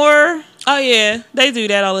 mi amor. Oh yeah, they do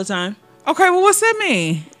that all the time. Okay, well, what's that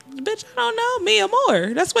mean? Bitch, I don't know. Me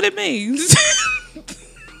more. That's what it means.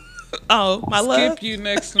 Oh, my love. Skip you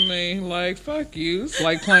next to me, like fuck you. It's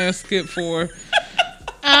like playing Skip for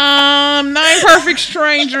 9 Perfect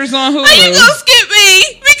Strangers on Hulu. How you gonna skip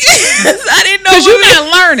me? Because I didn't know. Cause you're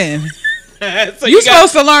not learning. So You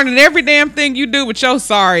supposed to learn in every damn thing you do with your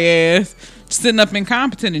sorry ass. Sitting up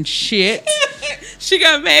incompetent and shit. She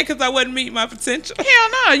got mad because I wasn't meeting my potential. Hell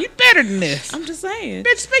no, you better than this. I'm just saying.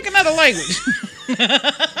 Bitch, speak another language.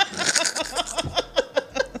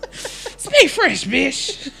 Speak French,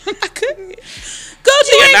 bitch. I couldn't. Go to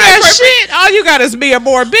You your ain't nine got perfect. shit. All you got is me or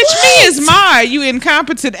more. Bitch, me is mine, you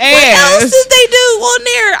incompetent What else ass. did they do on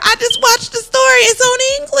there? I just watched the story. It's on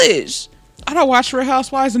English. I don't watch Real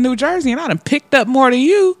Housewives of New Jersey, and I done picked up more than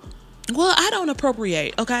you. Well, I don't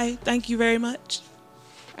appropriate. Okay, thank you very much.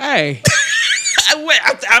 Hey,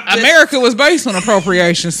 I'm America was based on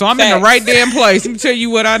appropriation, so I'm in the Facts. right damn place. Let me tell you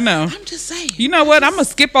what I know. just saying. You know what? I'm gonna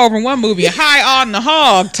skip over one movie. High on the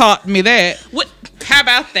Hog taught me that. What? How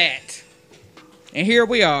about that? And here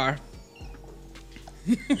we are.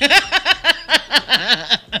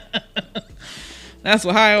 That's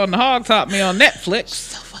what High on the Hog taught me on Netflix.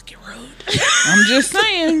 So fucking rude. I'm just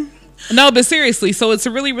saying. No, but seriously, so it's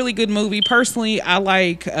a really, really good movie. Personally, I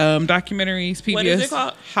like documentaries. PBS. What is it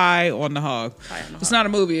called? High on the Hog. High on the It's Hog. not a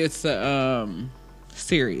movie. It's a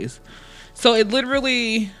series. So it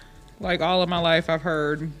literally, like all of my life, I've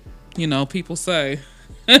heard, people say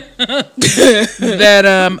that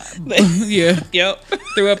yeah, Yep.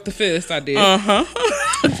 threw up the fist. I did. Uh-huh.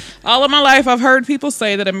 All of my life, I've heard people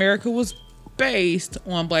say that America was based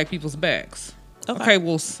on black people's backs. Okay,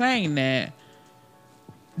 well, saying that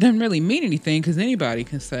doesn't really mean anything because anybody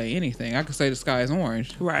can say anything. I could say the sky is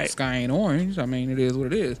orange. Right. The sky ain't orange. I mean, it is what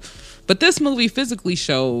it is. But this movie physically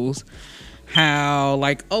shows how,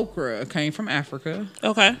 like, okra came from Africa,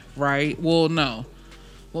 Okay. right? Well, no.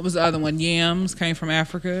 What was the other one? Yams came from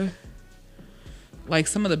Africa. Like,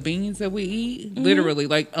 some of the beans that we eat, literally,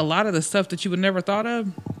 like, a lot of the stuff that you would never thought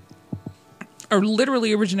of are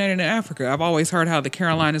literally originated in Africa. I've always heard how the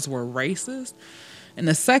Carolinas were racist. In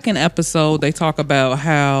the second episode, they talk about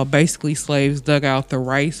how basically slaves dug out the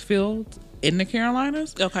rice fields in the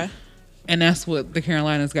Carolinas. Okay. And that's what the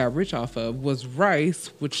Carolinas got rich off of, was rice,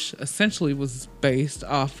 which essentially was based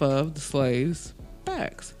off of the slaves'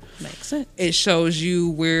 backs. Makes sense. It shows you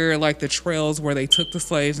where, like, the trails where they took the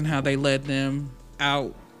slaves and how they led them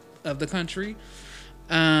out of the country.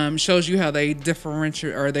 Shows you how they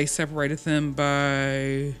differentiate or they separated them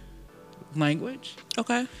by language.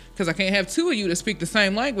 Okay. Because I can't have two of you to speak the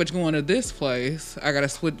same language going to this place. I gotta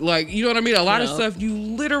switch, like, you know what I mean? A lot of No. stuff you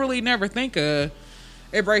literally never think of.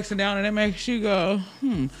 It breaks it down and it makes you go,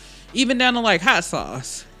 Even down to, like, hot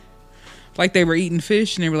sauce. Like, they were eating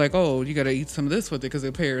fish and they were like, oh, you gotta eat some of this with it because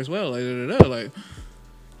it pairs well. Like, like,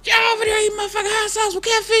 y'all over there eating motherfucking hot sauce with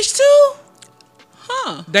catfish too?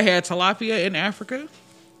 Huh. They had tilapia in Africa.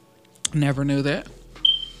 Never knew that.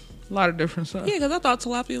 A lot of different stuff. Yeah, because I thought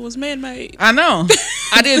tilapia was man-made. I know.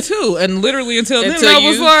 I did too. And literally until then, Until I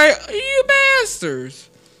was you- like, you bastards.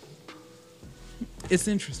 It's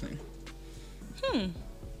interesting.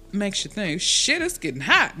 makes you think, shit, it's getting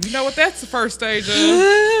hot. You know what? That's the first stage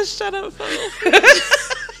of. Shut up, fool.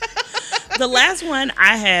 The last one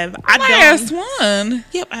I have. Last one.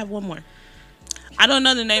 Yep, I have one more. I don't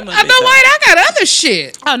know the name of it. I know, wait, I got other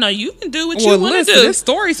shit. Oh no, you can do what you Well, want to listen, do. it's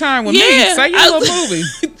story time with Yeah, me. Say your I- little movie.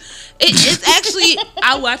 It's actually,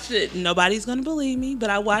 I watched it. Nobody's gonna believe me, but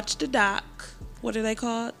I watched the doc. What are they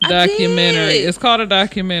called? Documentary. It's called a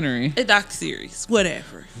documentary. A doc series,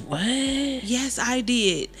 whatever. What? Yes, I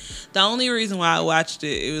did. The only reason why I watched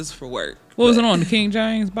it was for work. What was it on? The King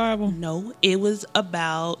James Bible? No, it was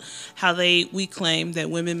about how we claim that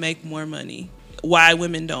women make more money. Why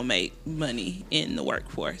women don't make money in the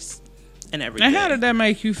workforce and everything. And how did that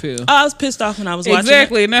make you feel? I was pissed off when I was watching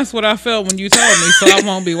Exactly, and that's what I felt when you told me, so I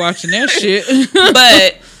won't be watching that shit. it.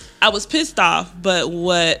 But I was pissed off. But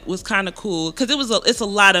what was kind of cool, because it's a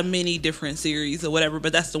lot of many different series or whatever,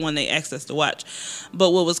 but that's the one they asked us to watch. But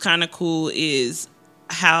what was kind of cool is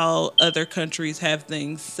how other countries have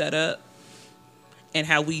things set up and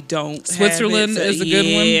how we don't. Switzerland have it. is a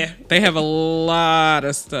good one. They have a lot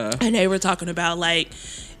of stuff. And they were talking about like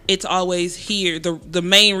it's always here. The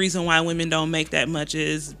main reason why women don't make that much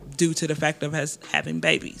is due to the fact of us having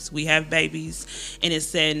babies. We have babies, and it's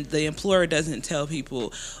saying the employer doesn't tell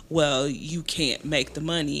people, well, you can't make the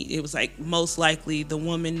money. It was like most likely the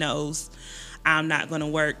woman knows I'm not going to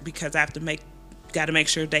work because I have to got to make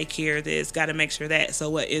sure they care this, got to make sure that. So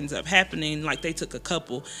what ends up happening, like they took a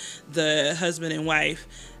couple, the husband and wife,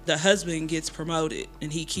 the husband gets promoted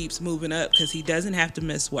and he keeps moving up because he doesn't have to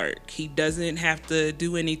miss work. He doesn't have to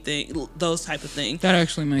do anything, those type of things. That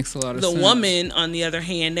actually makes a lot of sense. The woman, on the other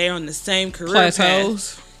hand, they're on the same career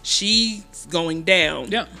Plateaus. path. She's going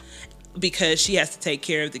down. Yep. Because she has to take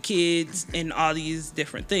care of the kids and all these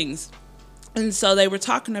different things. And so they were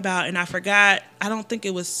talking about, and I forgot, I don't think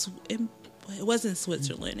it wasn't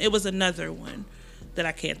Switzerland. It was another one that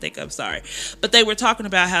I can't think of, sorry. But they were talking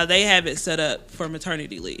about how they have it set up for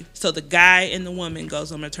maternity leave. So the guy and the woman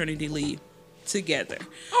goes on maternity leave together.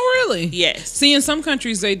 Oh, really? Yes. See, in some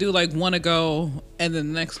countries, they do like one to go and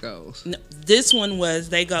then the next goes. No, this one was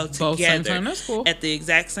they go Both same together time. That's cool. at the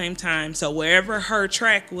exact same time. So wherever her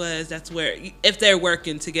track was, that's where, if they're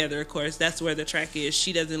working together, of course, that's where the track is.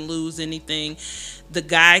 She doesn't lose anything. The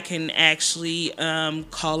guy can actually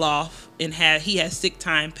call off and he has sick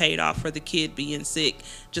time paid off for the kid being sick,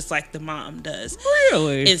 just like the mom does.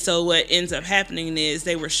 Really? And so what ends up happening is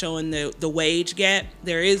they were showing the wage gap.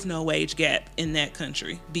 There is no wage gap in that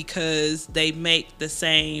country because they make the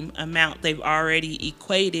same amount. They've already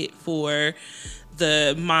equated for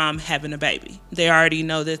the mom having a baby. They already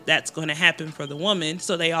know that that's going to happen for the woman,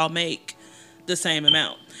 so they all make the same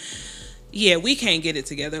amount. Yeah, we can't get it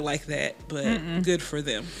together like that, but good for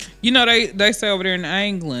them. You know, they say over there in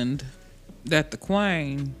England that the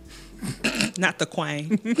queen, Not the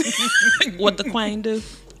queen. What the queen do?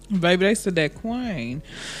 baby, they said that queen.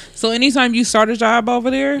 So anytime you start a job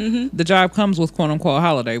over there, the job comes with quote unquote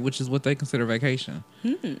holiday, which is what they consider vacation.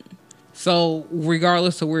 So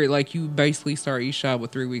regardless of where, like, you basically start each job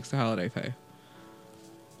with 3 weeks of holiday pay.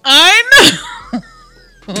 I know.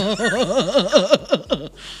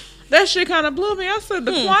 That shit kind of blew me. I said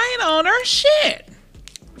the queen on her shit.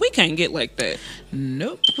 We can't get like that.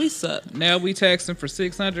 Nope. We suck. Now we taxing for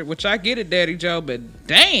 $600, which I get it, Daddy Joe, but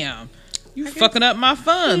damn, you fucking up my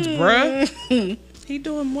funds, bruh. He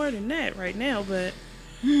doing more than that right now, but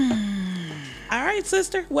all right,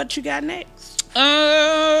 sister, what you got next?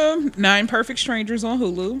 9 Perfect Strangers on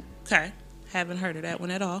Hulu. Okay, haven't heard of that one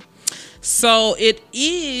at all. So it's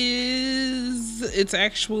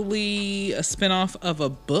actually a spinoff of a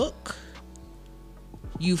book.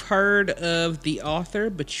 You've heard of the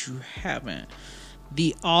author, but you haven't.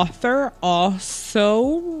 The author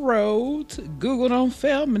also wrote, Google don't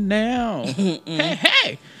fail me now.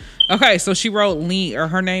 Hey. Okay, so she wrote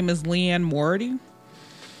her name is Leanne Morty.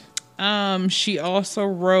 She also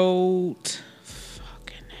wrote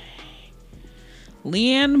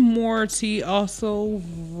Leanne Morty also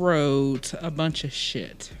wrote a bunch of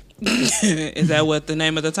shit. Is that what the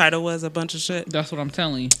name of the title was? A bunch of shit? That's what I'm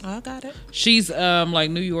telling you. I got it. She's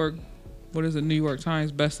like New York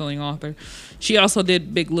Times bestselling author. She also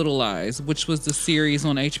did Big Little Lies, which was the series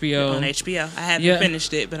on HBO. On HBO. I haven't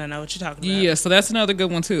finished it, but I know what you're talking about. Yeah, so that's another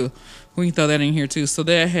good one too. We can throw that in here too. So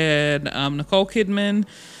that had Nicole Kidman.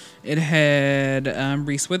 It had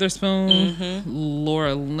Reese Witherspoon,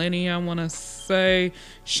 Laura Linney, I want to say,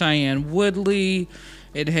 Cheyenne Woodley.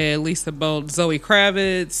 It had Lisa Bolt, Zoe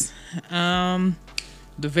Kravitz. The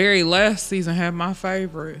very last season had my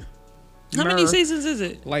favorite. How many seasons is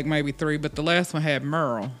it? Like maybe 3, but the last one had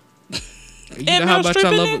Merle. You And know how Meryl much Streep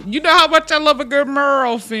I in love. there? You know how much I love a good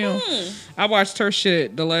Merle film. I watched her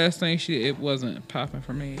shit. The last thing it wasn't popping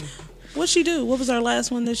for me. What'd she do? What was our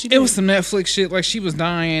last one that she did? It was some Netflix shit. Like she was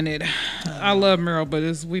dying. I love Meryl, but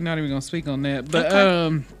we're not even gonna speak on that. But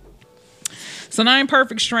Okay. So 9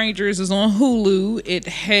 Perfect Strangers is on Hulu. It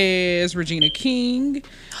has Regina King.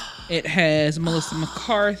 It has Melissa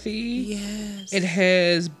McCarthy. Yes. It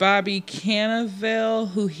has Bobby Cannavale,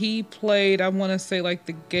 who he played, I want to say, like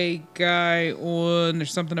the gay guy on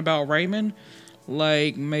There's Something About Raymond.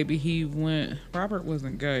 Like maybe Robert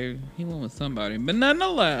wasn't gay. He went with somebody. But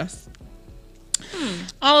nonetheless,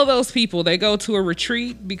 all of those people, they go to a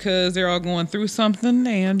retreat because they're all going through something.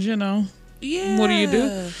 And, Yeah. what do you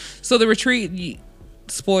do? So the retreat,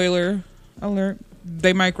 spoiler alert,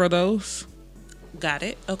 they microdose. Got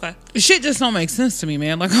it. Okay. Shit just don't make sense to me,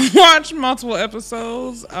 man. Like, I've watched multiple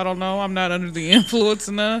episodes. I don't know. I'm not under the influence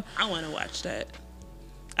enough. I want to watch that.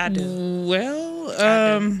 I do. Well,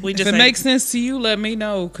 I do. We if just it ain't- makes sense to you, let me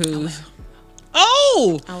know, cause...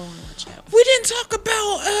 Oh! I want to watch that. We didn't talk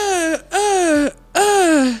about,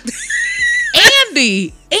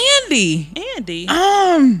 Andy. Andy.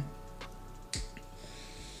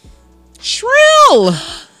 Shrill.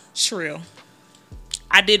 Shrill.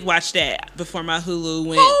 I did watch that before my Hulu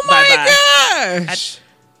went Oh my bye-bye. gosh.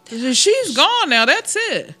 She's gone now. That's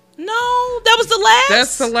it. No, that was the last.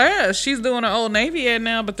 That's the last. She's doing an Old Navy ad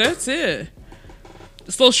now, but that's it.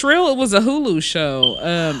 So Shrill, it was a Hulu show,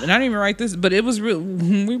 and I didn't even write this, but it was real.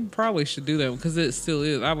 We probably should do that because it still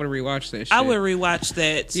is. I would rewatch that shit. I would rewatch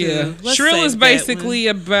that too. Yeah, Let's Shrill save is that basically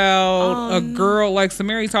about a Um, girl like some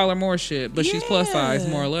Mary Tyler Moore shit, but she's plus size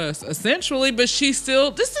more or less, essentially. But she's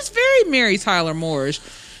still. This is very Mary Tyler Moore-ish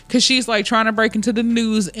because she's like trying to break into the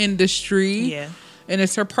news industry. Yeah. And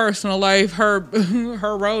it's her personal life. Her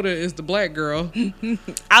Rhoda is the black girl.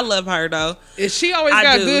 I love her though. And she always I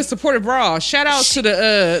got do. good supportive bras. Shout out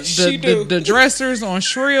to she do. the dressers on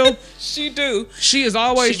Shrill. She do. She is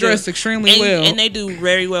always She do. dressed extremely and, well. and they do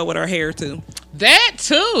very well with her hair too. That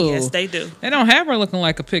too. Yes, they do. They don't have her looking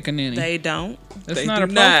like a pickaninny. They don't. That's They not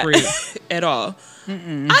do appropriate. at all.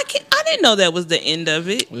 I didn't know that was the end of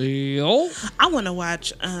it. Yo. I want to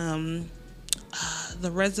watch the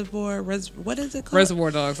Reservoir. What is it called? Reservoir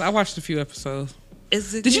Dogs. I watched a few episodes.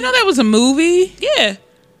 Is it? Did you know that was a movie? Yeah,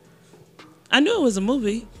 I knew it was a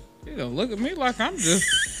movie. You don't look at me like I'm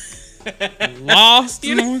just lost.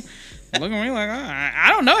 Look at me like I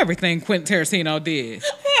don't know everything Quentin Tarantino did.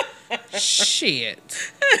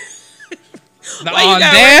 Shit. The Why you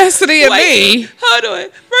got audacity of me. Hold on.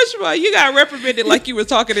 First of all, you got reprimanded like you were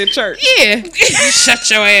talking in church. Yeah. Shut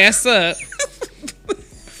your ass up.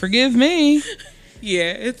 Forgive me.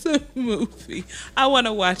 Yeah, it's a movie. I want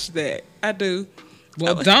to watch that. I do.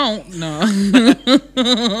 Well, don't. No.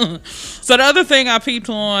 So the other thing I peeped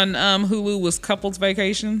on Hulu was Couples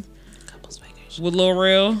Vacation Couples Vacation. with Lil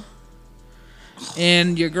Rel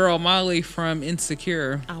and your girl Molly from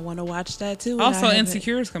Insecure. I want to watch that too. and Also, I haven't.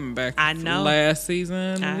 Insecure is coming back. I know. Last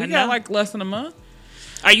season. I We know. got like less than a month.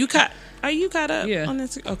 Are you caught up? Yeah. On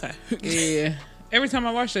this? Okay. Yeah. Every time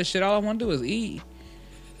I watch that shit, all I want to do is eat.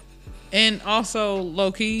 And also,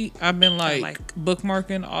 low key, I've been like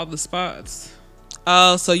bookmarking all the spots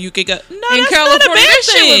Oh, so you could go. No, in that's California. not a bad That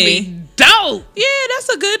shit would thing. be dope. Yeah, that's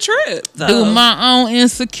a good trip. Do though. my own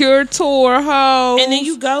Insecure tour, ho. And then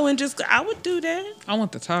you go and just. I would do that. I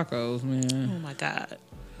want the tacos, Oh man. my god.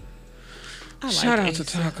 I Shout out Ace. to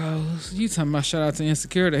tacos. You talking about shout out to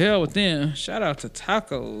Insecure? To hell with them. Shout out to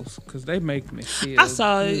tacos because they make me feel. I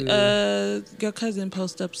saw good. your cousin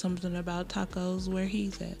post up something about tacos where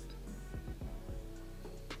he's at.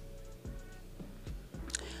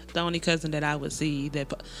 The only cousin that I would see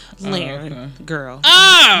that Laren okay. girl.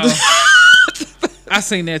 Oh, I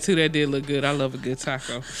seen that too. That did look good. I love a good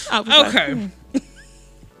taco. I was like, Okay.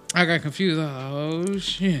 I got confused. Oh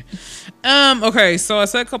shit. Okay, so I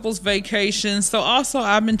said Couples Vacation. So also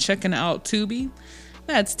I've been checking out Tubi.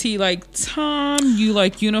 That's T like Tom, you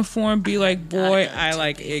like uniform, B like boy, I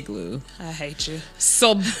like igloo. I hate you.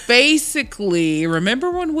 So basically,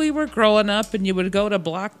 remember when we were growing up and you would go to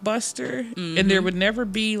Blockbuster and there would never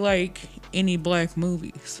be like any black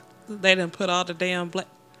movies. They done put all the damn black.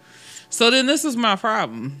 So then this is my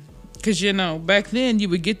problem. Cause back then you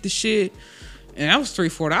would get the shit and that was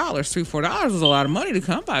 $3-4. $3-4 was a lot of money to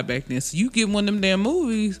come by back then. So you get one of them damn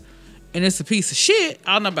movies and it's a piece of shit.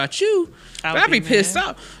 I don't know about you, but I'd be pissed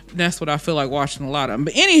off. That's what I feel like watching a lot of them.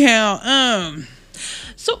 But anyhow,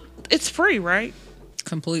 So it's free, right?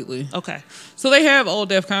 completely. Okay. So they have Old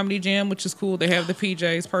Def Comedy Jam, which is cool. They have the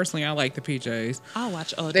PJs. Personally, I like the PJs. I'll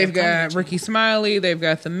watch. Oh, They've got Ricky Smiley. They've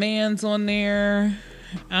got the Mans on there.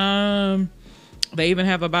 They even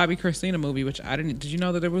have a Bobby Christina movie, which I didn't. Did you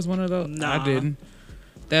know that there was one of those? Nah. I didn't.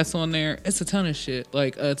 That's on there. It's a ton of shit.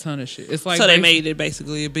 Like a ton of shit. It's like so they made it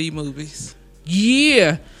basically a B movies.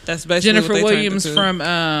 Yeah. That's basically Jennifer what they Williams turned it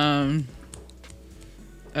to.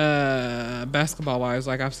 from Basketball Wives.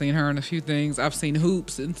 Like I've seen her in a few things. I've seen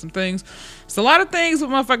Hoops and some things. It's a lot of things with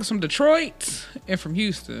motherfuckers from Detroit and from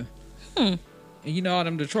Houston. And you know all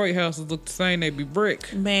them Detroit houses look the same. They be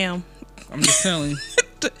brick. Ma'am. I'm just telling you.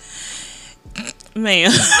 Ma'am.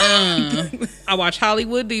 I watch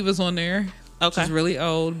Hollywood Divas on there. Okay. Which is really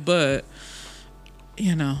old, but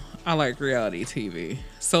you know, I like reality TV.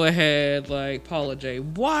 So it had like Paula J.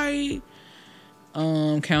 White,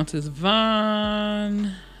 Countess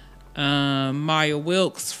Vaughn, Maya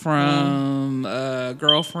Wilkes from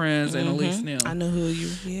Girlfriends, and Elise Neal. I know who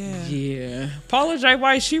you. Yeah. Yeah, Paula J.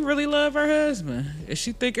 White. She really loved her husband, and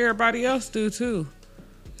she think everybody else do too.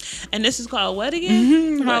 And this is called what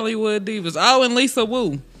again? What? Hollywood Divas. Oh, and Lisa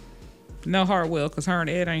Wu. No Hartwell, because her and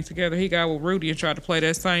Ed ain't together. He got with Rudy and tried to play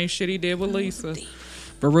that same shit he did with Lisa.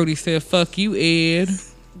 But Rudy said, fuck you, Ed.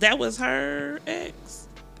 That was her ex.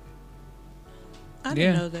 I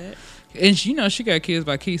didn't know that. And you know she got kids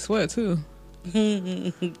by Keith Sweat, too.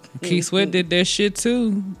 Keith Sweat did that shit,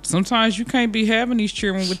 too. Sometimes you can't be having these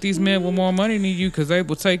children with these men with more money than you, because they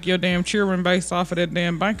will take your damn children based off of that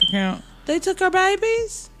damn bank account. They took her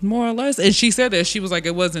babies? More or less. And she said that. She was like,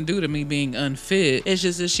 it wasn't due to me being unfit. It's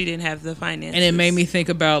just that she didn't have the finances. And it made me think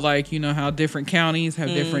about, like, you know, how different counties have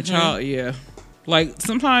different child. Yeah. Like,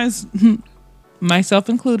 sometimes, myself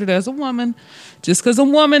included as a woman, just because a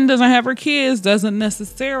woman doesn't have her kids doesn't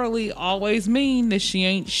necessarily always mean that she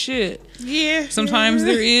ain't shit. Yeah. Sometimes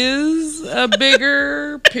there is a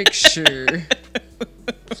bigger picture.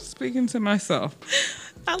 Speaking to myself.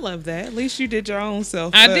 I love that. At least you did your own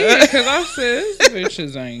self. I did, because I said, these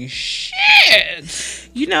bitches ain't shit.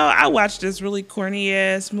 You know, I watched this really corny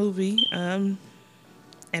ass movie.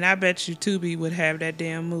 And I bet you Tubi would have that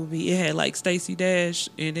damn movie. It had like Stacey Dash,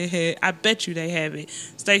 and it had, I bet you they have it.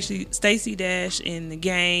 Stacey Dash in the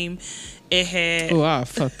game. It had. Oh, I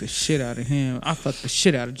fucked the shit out of him. I fucked the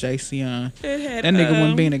shit out of Jayceon. It had. That nigga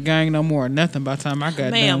wouldn't be in a gang no more or nothing by the time I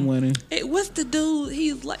got done with him. What's the dude?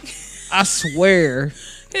 He's like. I swear.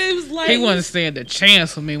 It was like. He wouldn't stand a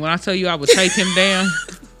chance with me. When I tell you I would take him down.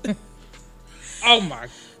 Oh my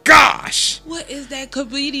gosh. What is that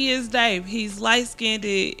comedian's name? He's light skinned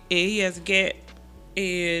and he has a gap.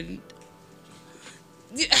 And.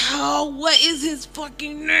 Oh, what is his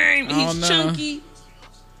fucking name? He's chunky.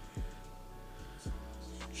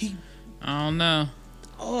 I don't know.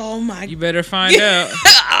 Oh my. You better find out.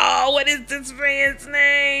 Oh, what is this man's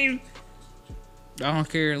name? I don't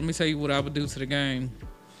care. Let me tell you what I would do to the game.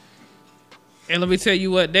 And let me tell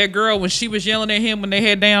you what, that girl, when she was yelling at him when they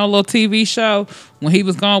had down a little TV show, when he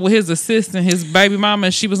was gone with his assistant, his baby mama,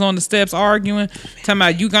 and she was on the steps arguing, talking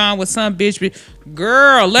about you gone with some bitch.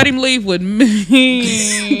 Girl, let him leave with me.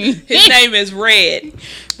 His name is Red.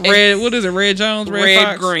 What is it? Red Jones? Red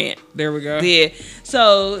Fox? Grant. There we go. Yeah.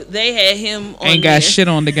 So they had him on Ain't got shit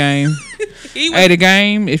on the game. Hey, the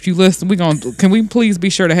game, if you listen, can we please be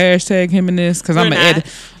sure to hashtag him in this? Because I'm going to edit.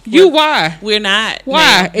 Why? We're not.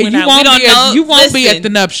 Why? Man, And you won't be at the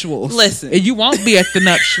nuptials. Listen. And you won't be at the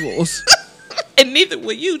nuptials. And neither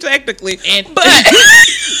will you, technically. But and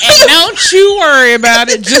don't you worry about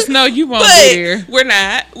it. Just know you won't be there. We're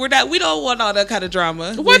not. We don't want all that kind of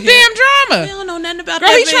drama. What damn drama? We don't know nothing about Girl,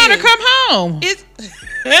 that. He trying to come home.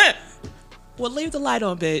 Well, leave the light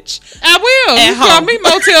on, bitch. I will. At you home. call me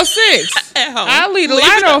Motel 6. At home. I'll leave the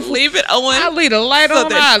light on. Leave it on. I'll leave the light so on.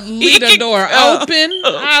 that I'll leave the door open.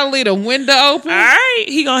 I'll leave the window open. All right.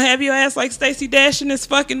 He gonna have your ass like Stacey Dash in this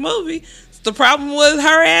fucking movie. The problem was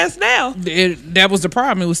her ass now. That was the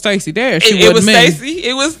problem. It was Stacey Dash. It was Stacey.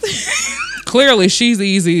 It was. Clearly, she's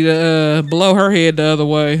easy to blow her head the other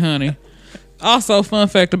way, honey. Also, fun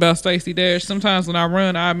fact about Stacey Dash. Sometimes when I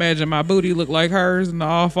run, I imagine my booty look like hers in the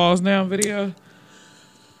All Falls Down video.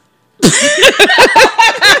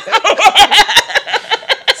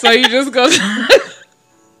 So you just go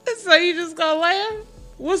laugh?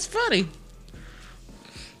 What's funny?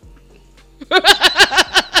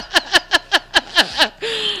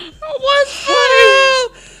 What's funny?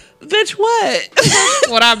 Bitch, what?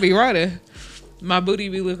 What I be running? My booty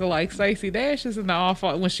be looking like Stacey Dash's in the All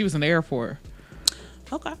Falls when she was in the airport.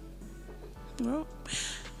 Okay. Well,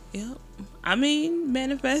 yep. I mean,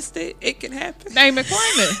 manifest it. It can happen. Name it, claim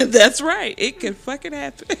it. That's right. It can fucking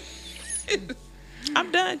happen.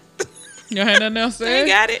 I'm done. You had nothing else to I say?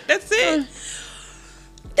 got it. That's it.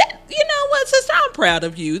 You know what, sister? I'm I'm proud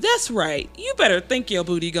of you. That's right. You better think your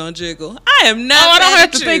booty gonna jiggle. I am not. Oh, I don't mad have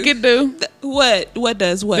at to you. think it do. What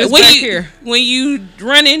does what? This When back you here. when you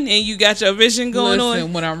running and you got your vision going Listen,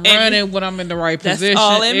 on. when I'm and running, when I'm in the right that's position,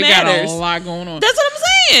 all that it matters. got a lot going on. That's what I'm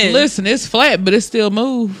saying. Listen, it's flat, but it still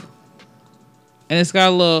move, and it's got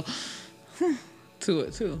a little to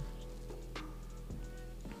it too.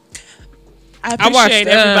 I appreciate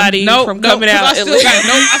everybody from coming out. I still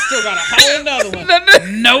got a whole another one.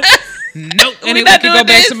 Nope. Nope. We And then we not can go doing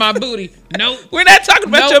back this? to my booty. Nope. We're not talking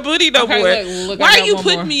about Nope. your booty no Okay, more. look, I Why got are you one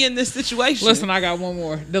putting more. me in this situation? Listen, I got one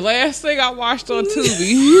more. The last thing I watched on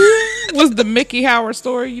Tubi was the Mickey Howard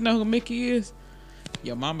story. You know who Mickey is?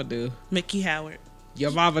 Your mama do. Mickey Howard.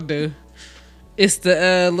 Your mama do. It's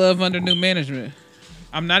the Love Under New Management.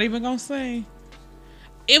 I'm not even gonna say.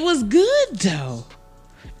 It was good though.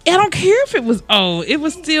 I don't care if it was old. It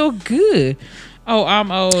was still good. Oh,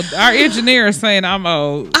 I'm old. Our engineer is saying I'm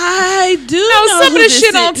old. I do No, know some of who this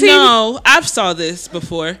shit is. on TV. No, I've saw this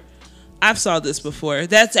before. That's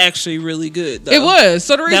actually really good, though. It was.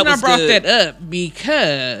 So the reason I was brought good. that up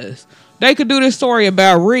because they could do this story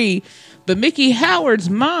about Ree, but Mickey Howard's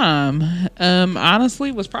mom,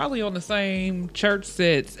 honestly, was probably on the same church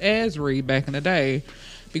sets as Ree back in the day.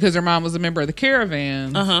 Because her mom was a member of the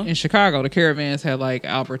Caravans in Chicago. The Caravans had like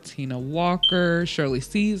Albertina Walker, Shirley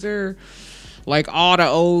Caesar, like all the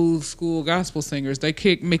old school gospel singers. They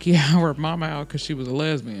kicked Mickey Howard mama out because she was a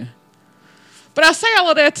lesbian. But I say all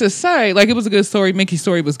of that to say, like, it was a good story. Mickey's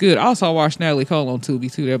story was good. Also, I watched Natalie Cole on Tubi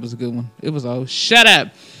too. That was a good one. It was shut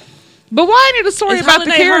up. But why need a story Is about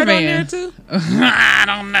the Holiday Heart Caravan? on there too? I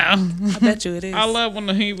don't know. I bet you it is. I love when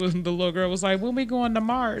the little girl was like, "When we going to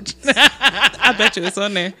March?" I bet you it's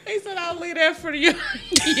on there. He said, "I'll leave that for the young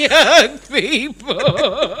people."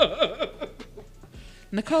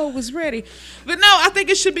 Nicole was ready, but no, I think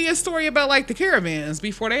it should be a story about like the Caravans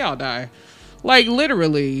before they all die, like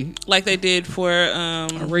literally Like they did for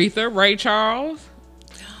Aretha, Ray Charles,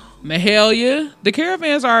 Mahalia. The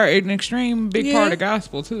Caravans are an extreme big part of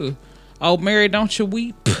gospel too. Oh, Mary, don't you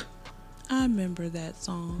weep? I remember that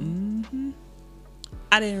song.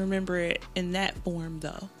 I didn't remember it in that form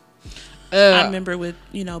though. I remember with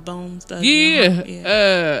Bones. Go to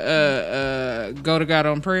God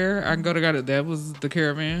on prayer. I can go to God. That was the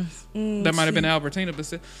Caravans. That might have been Albertina,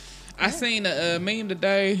 but I seen a meme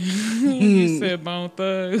today. You said Bone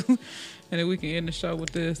Thugs, and then we can end the show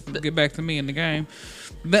with this. Get back to me in the game.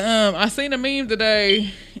 But I seen a meme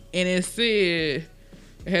today, and it said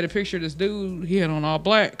it had a picture of this dude. He had on all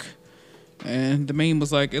black. And the meme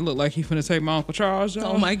was like, it looked like he finna take my Uncle Charles' job.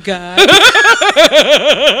 Oh my God.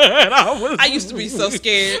 I used to be so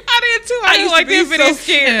scared. I did too. I used like to be this so video.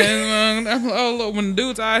 scared. And, oh, look, when the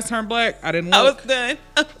dude's eyes turned black, I didn't look. I was done.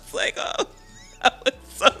 I was like, oh, I was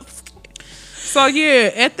so scared. So yeah,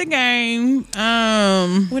 at the game,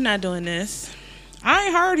 We're not doing this. I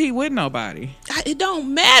ain't heard he with nobody. It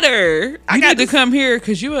don't matter. You need to come here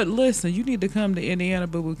because you need to come to Indiana,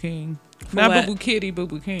 Boo Boo King. Not what? Boo Boo Kitty, Boo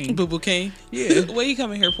Boo King. Boo Boo King. Yeah. What are you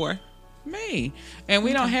coming here for? Me. And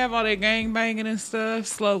we don't have all that gang banging and stuff,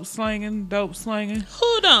 slope slinging, dope slinging.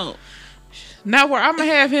 Who don't? Not where I'm going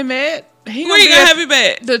to have him at. Where you gonna have him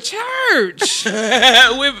at? The church.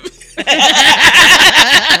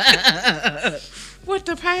 With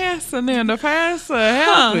the pastor and then the pastor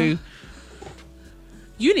help me.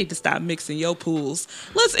 You need to stop mixing your pools.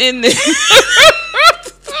 Let's end this.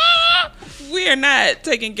 We are not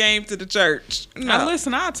taking game to the church. No.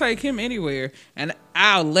 Listen, I'll take him anywhere, and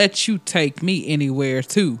I'll let you take me anywhere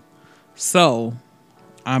too. So,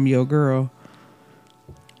 I'm your girl.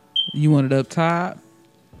 You want it up top?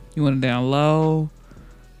 You want it down low?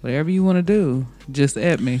 Whatever you want to do, just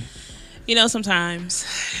at me. Sometimes.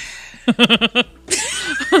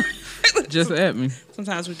 Just at me.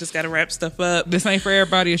 Sometimes we just gotta wrap stuff up. This ain't for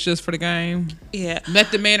everybody. It's just for the game. Yeah.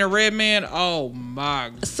 Method Man and Redman. Oh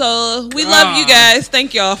my. So we love you guys.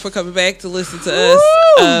 Thank y'all for coming back to listen to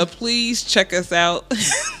us. Please check us out.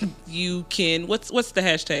 You can. What's the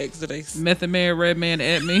hashtags today? Method Man, Redman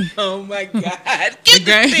at me. Oh my God. The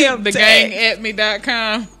gang, the gang at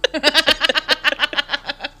me.com.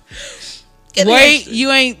 Wait,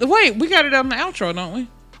 we got it on the outro, don't we?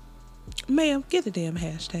 Ma'am, get the damn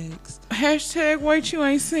hashtags. Hashtag, wait, you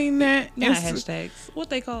ain't seen that? Not hashtags. What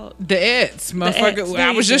they called? The ets, motherfucker. ets, there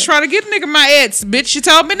I you was go. just trying to get a nigga my ets. Bitch, you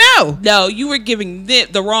told me no. No, you were giving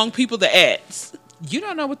the wrong people the ads. You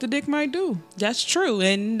don't know what the dick might do. That's true,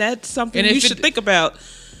 and that's something And you if should think about.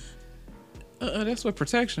 That's what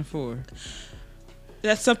protection for.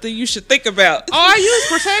 That's something you should think about. Oh, I use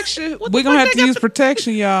protection. We're going to have to use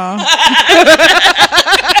protection, y'all.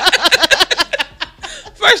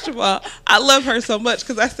 First of all, I love her so much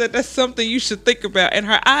because I said that's something you should think about, and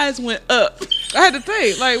her eyes went up. I had to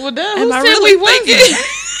think, like, well, damn, Am who I said really we wasn't? thinking?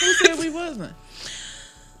 Who said we wasn't?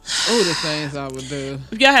 Oh, the things I would do.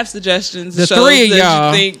 If y'all have suggestions, The shows three of that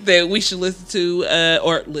y'all. you think that we should listen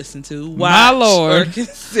to, watch, My Lord. or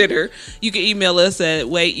consider, you can email us at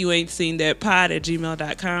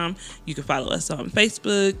waityouain'tseen.pod@gmail.com. You can follow us on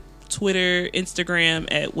Facebook, Twitter, Instagram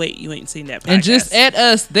at Wait You Ain't Seen That Podcast. And just add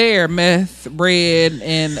us there, Meth, Red,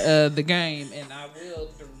 and the game, and I will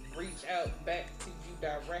reach out back to you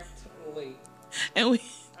directly. And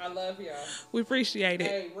I love y'all. we appreciate it.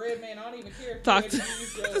 Hey, Red Man, I don't even care. Talk to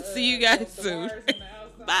see you guys soon.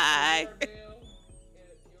 Bye.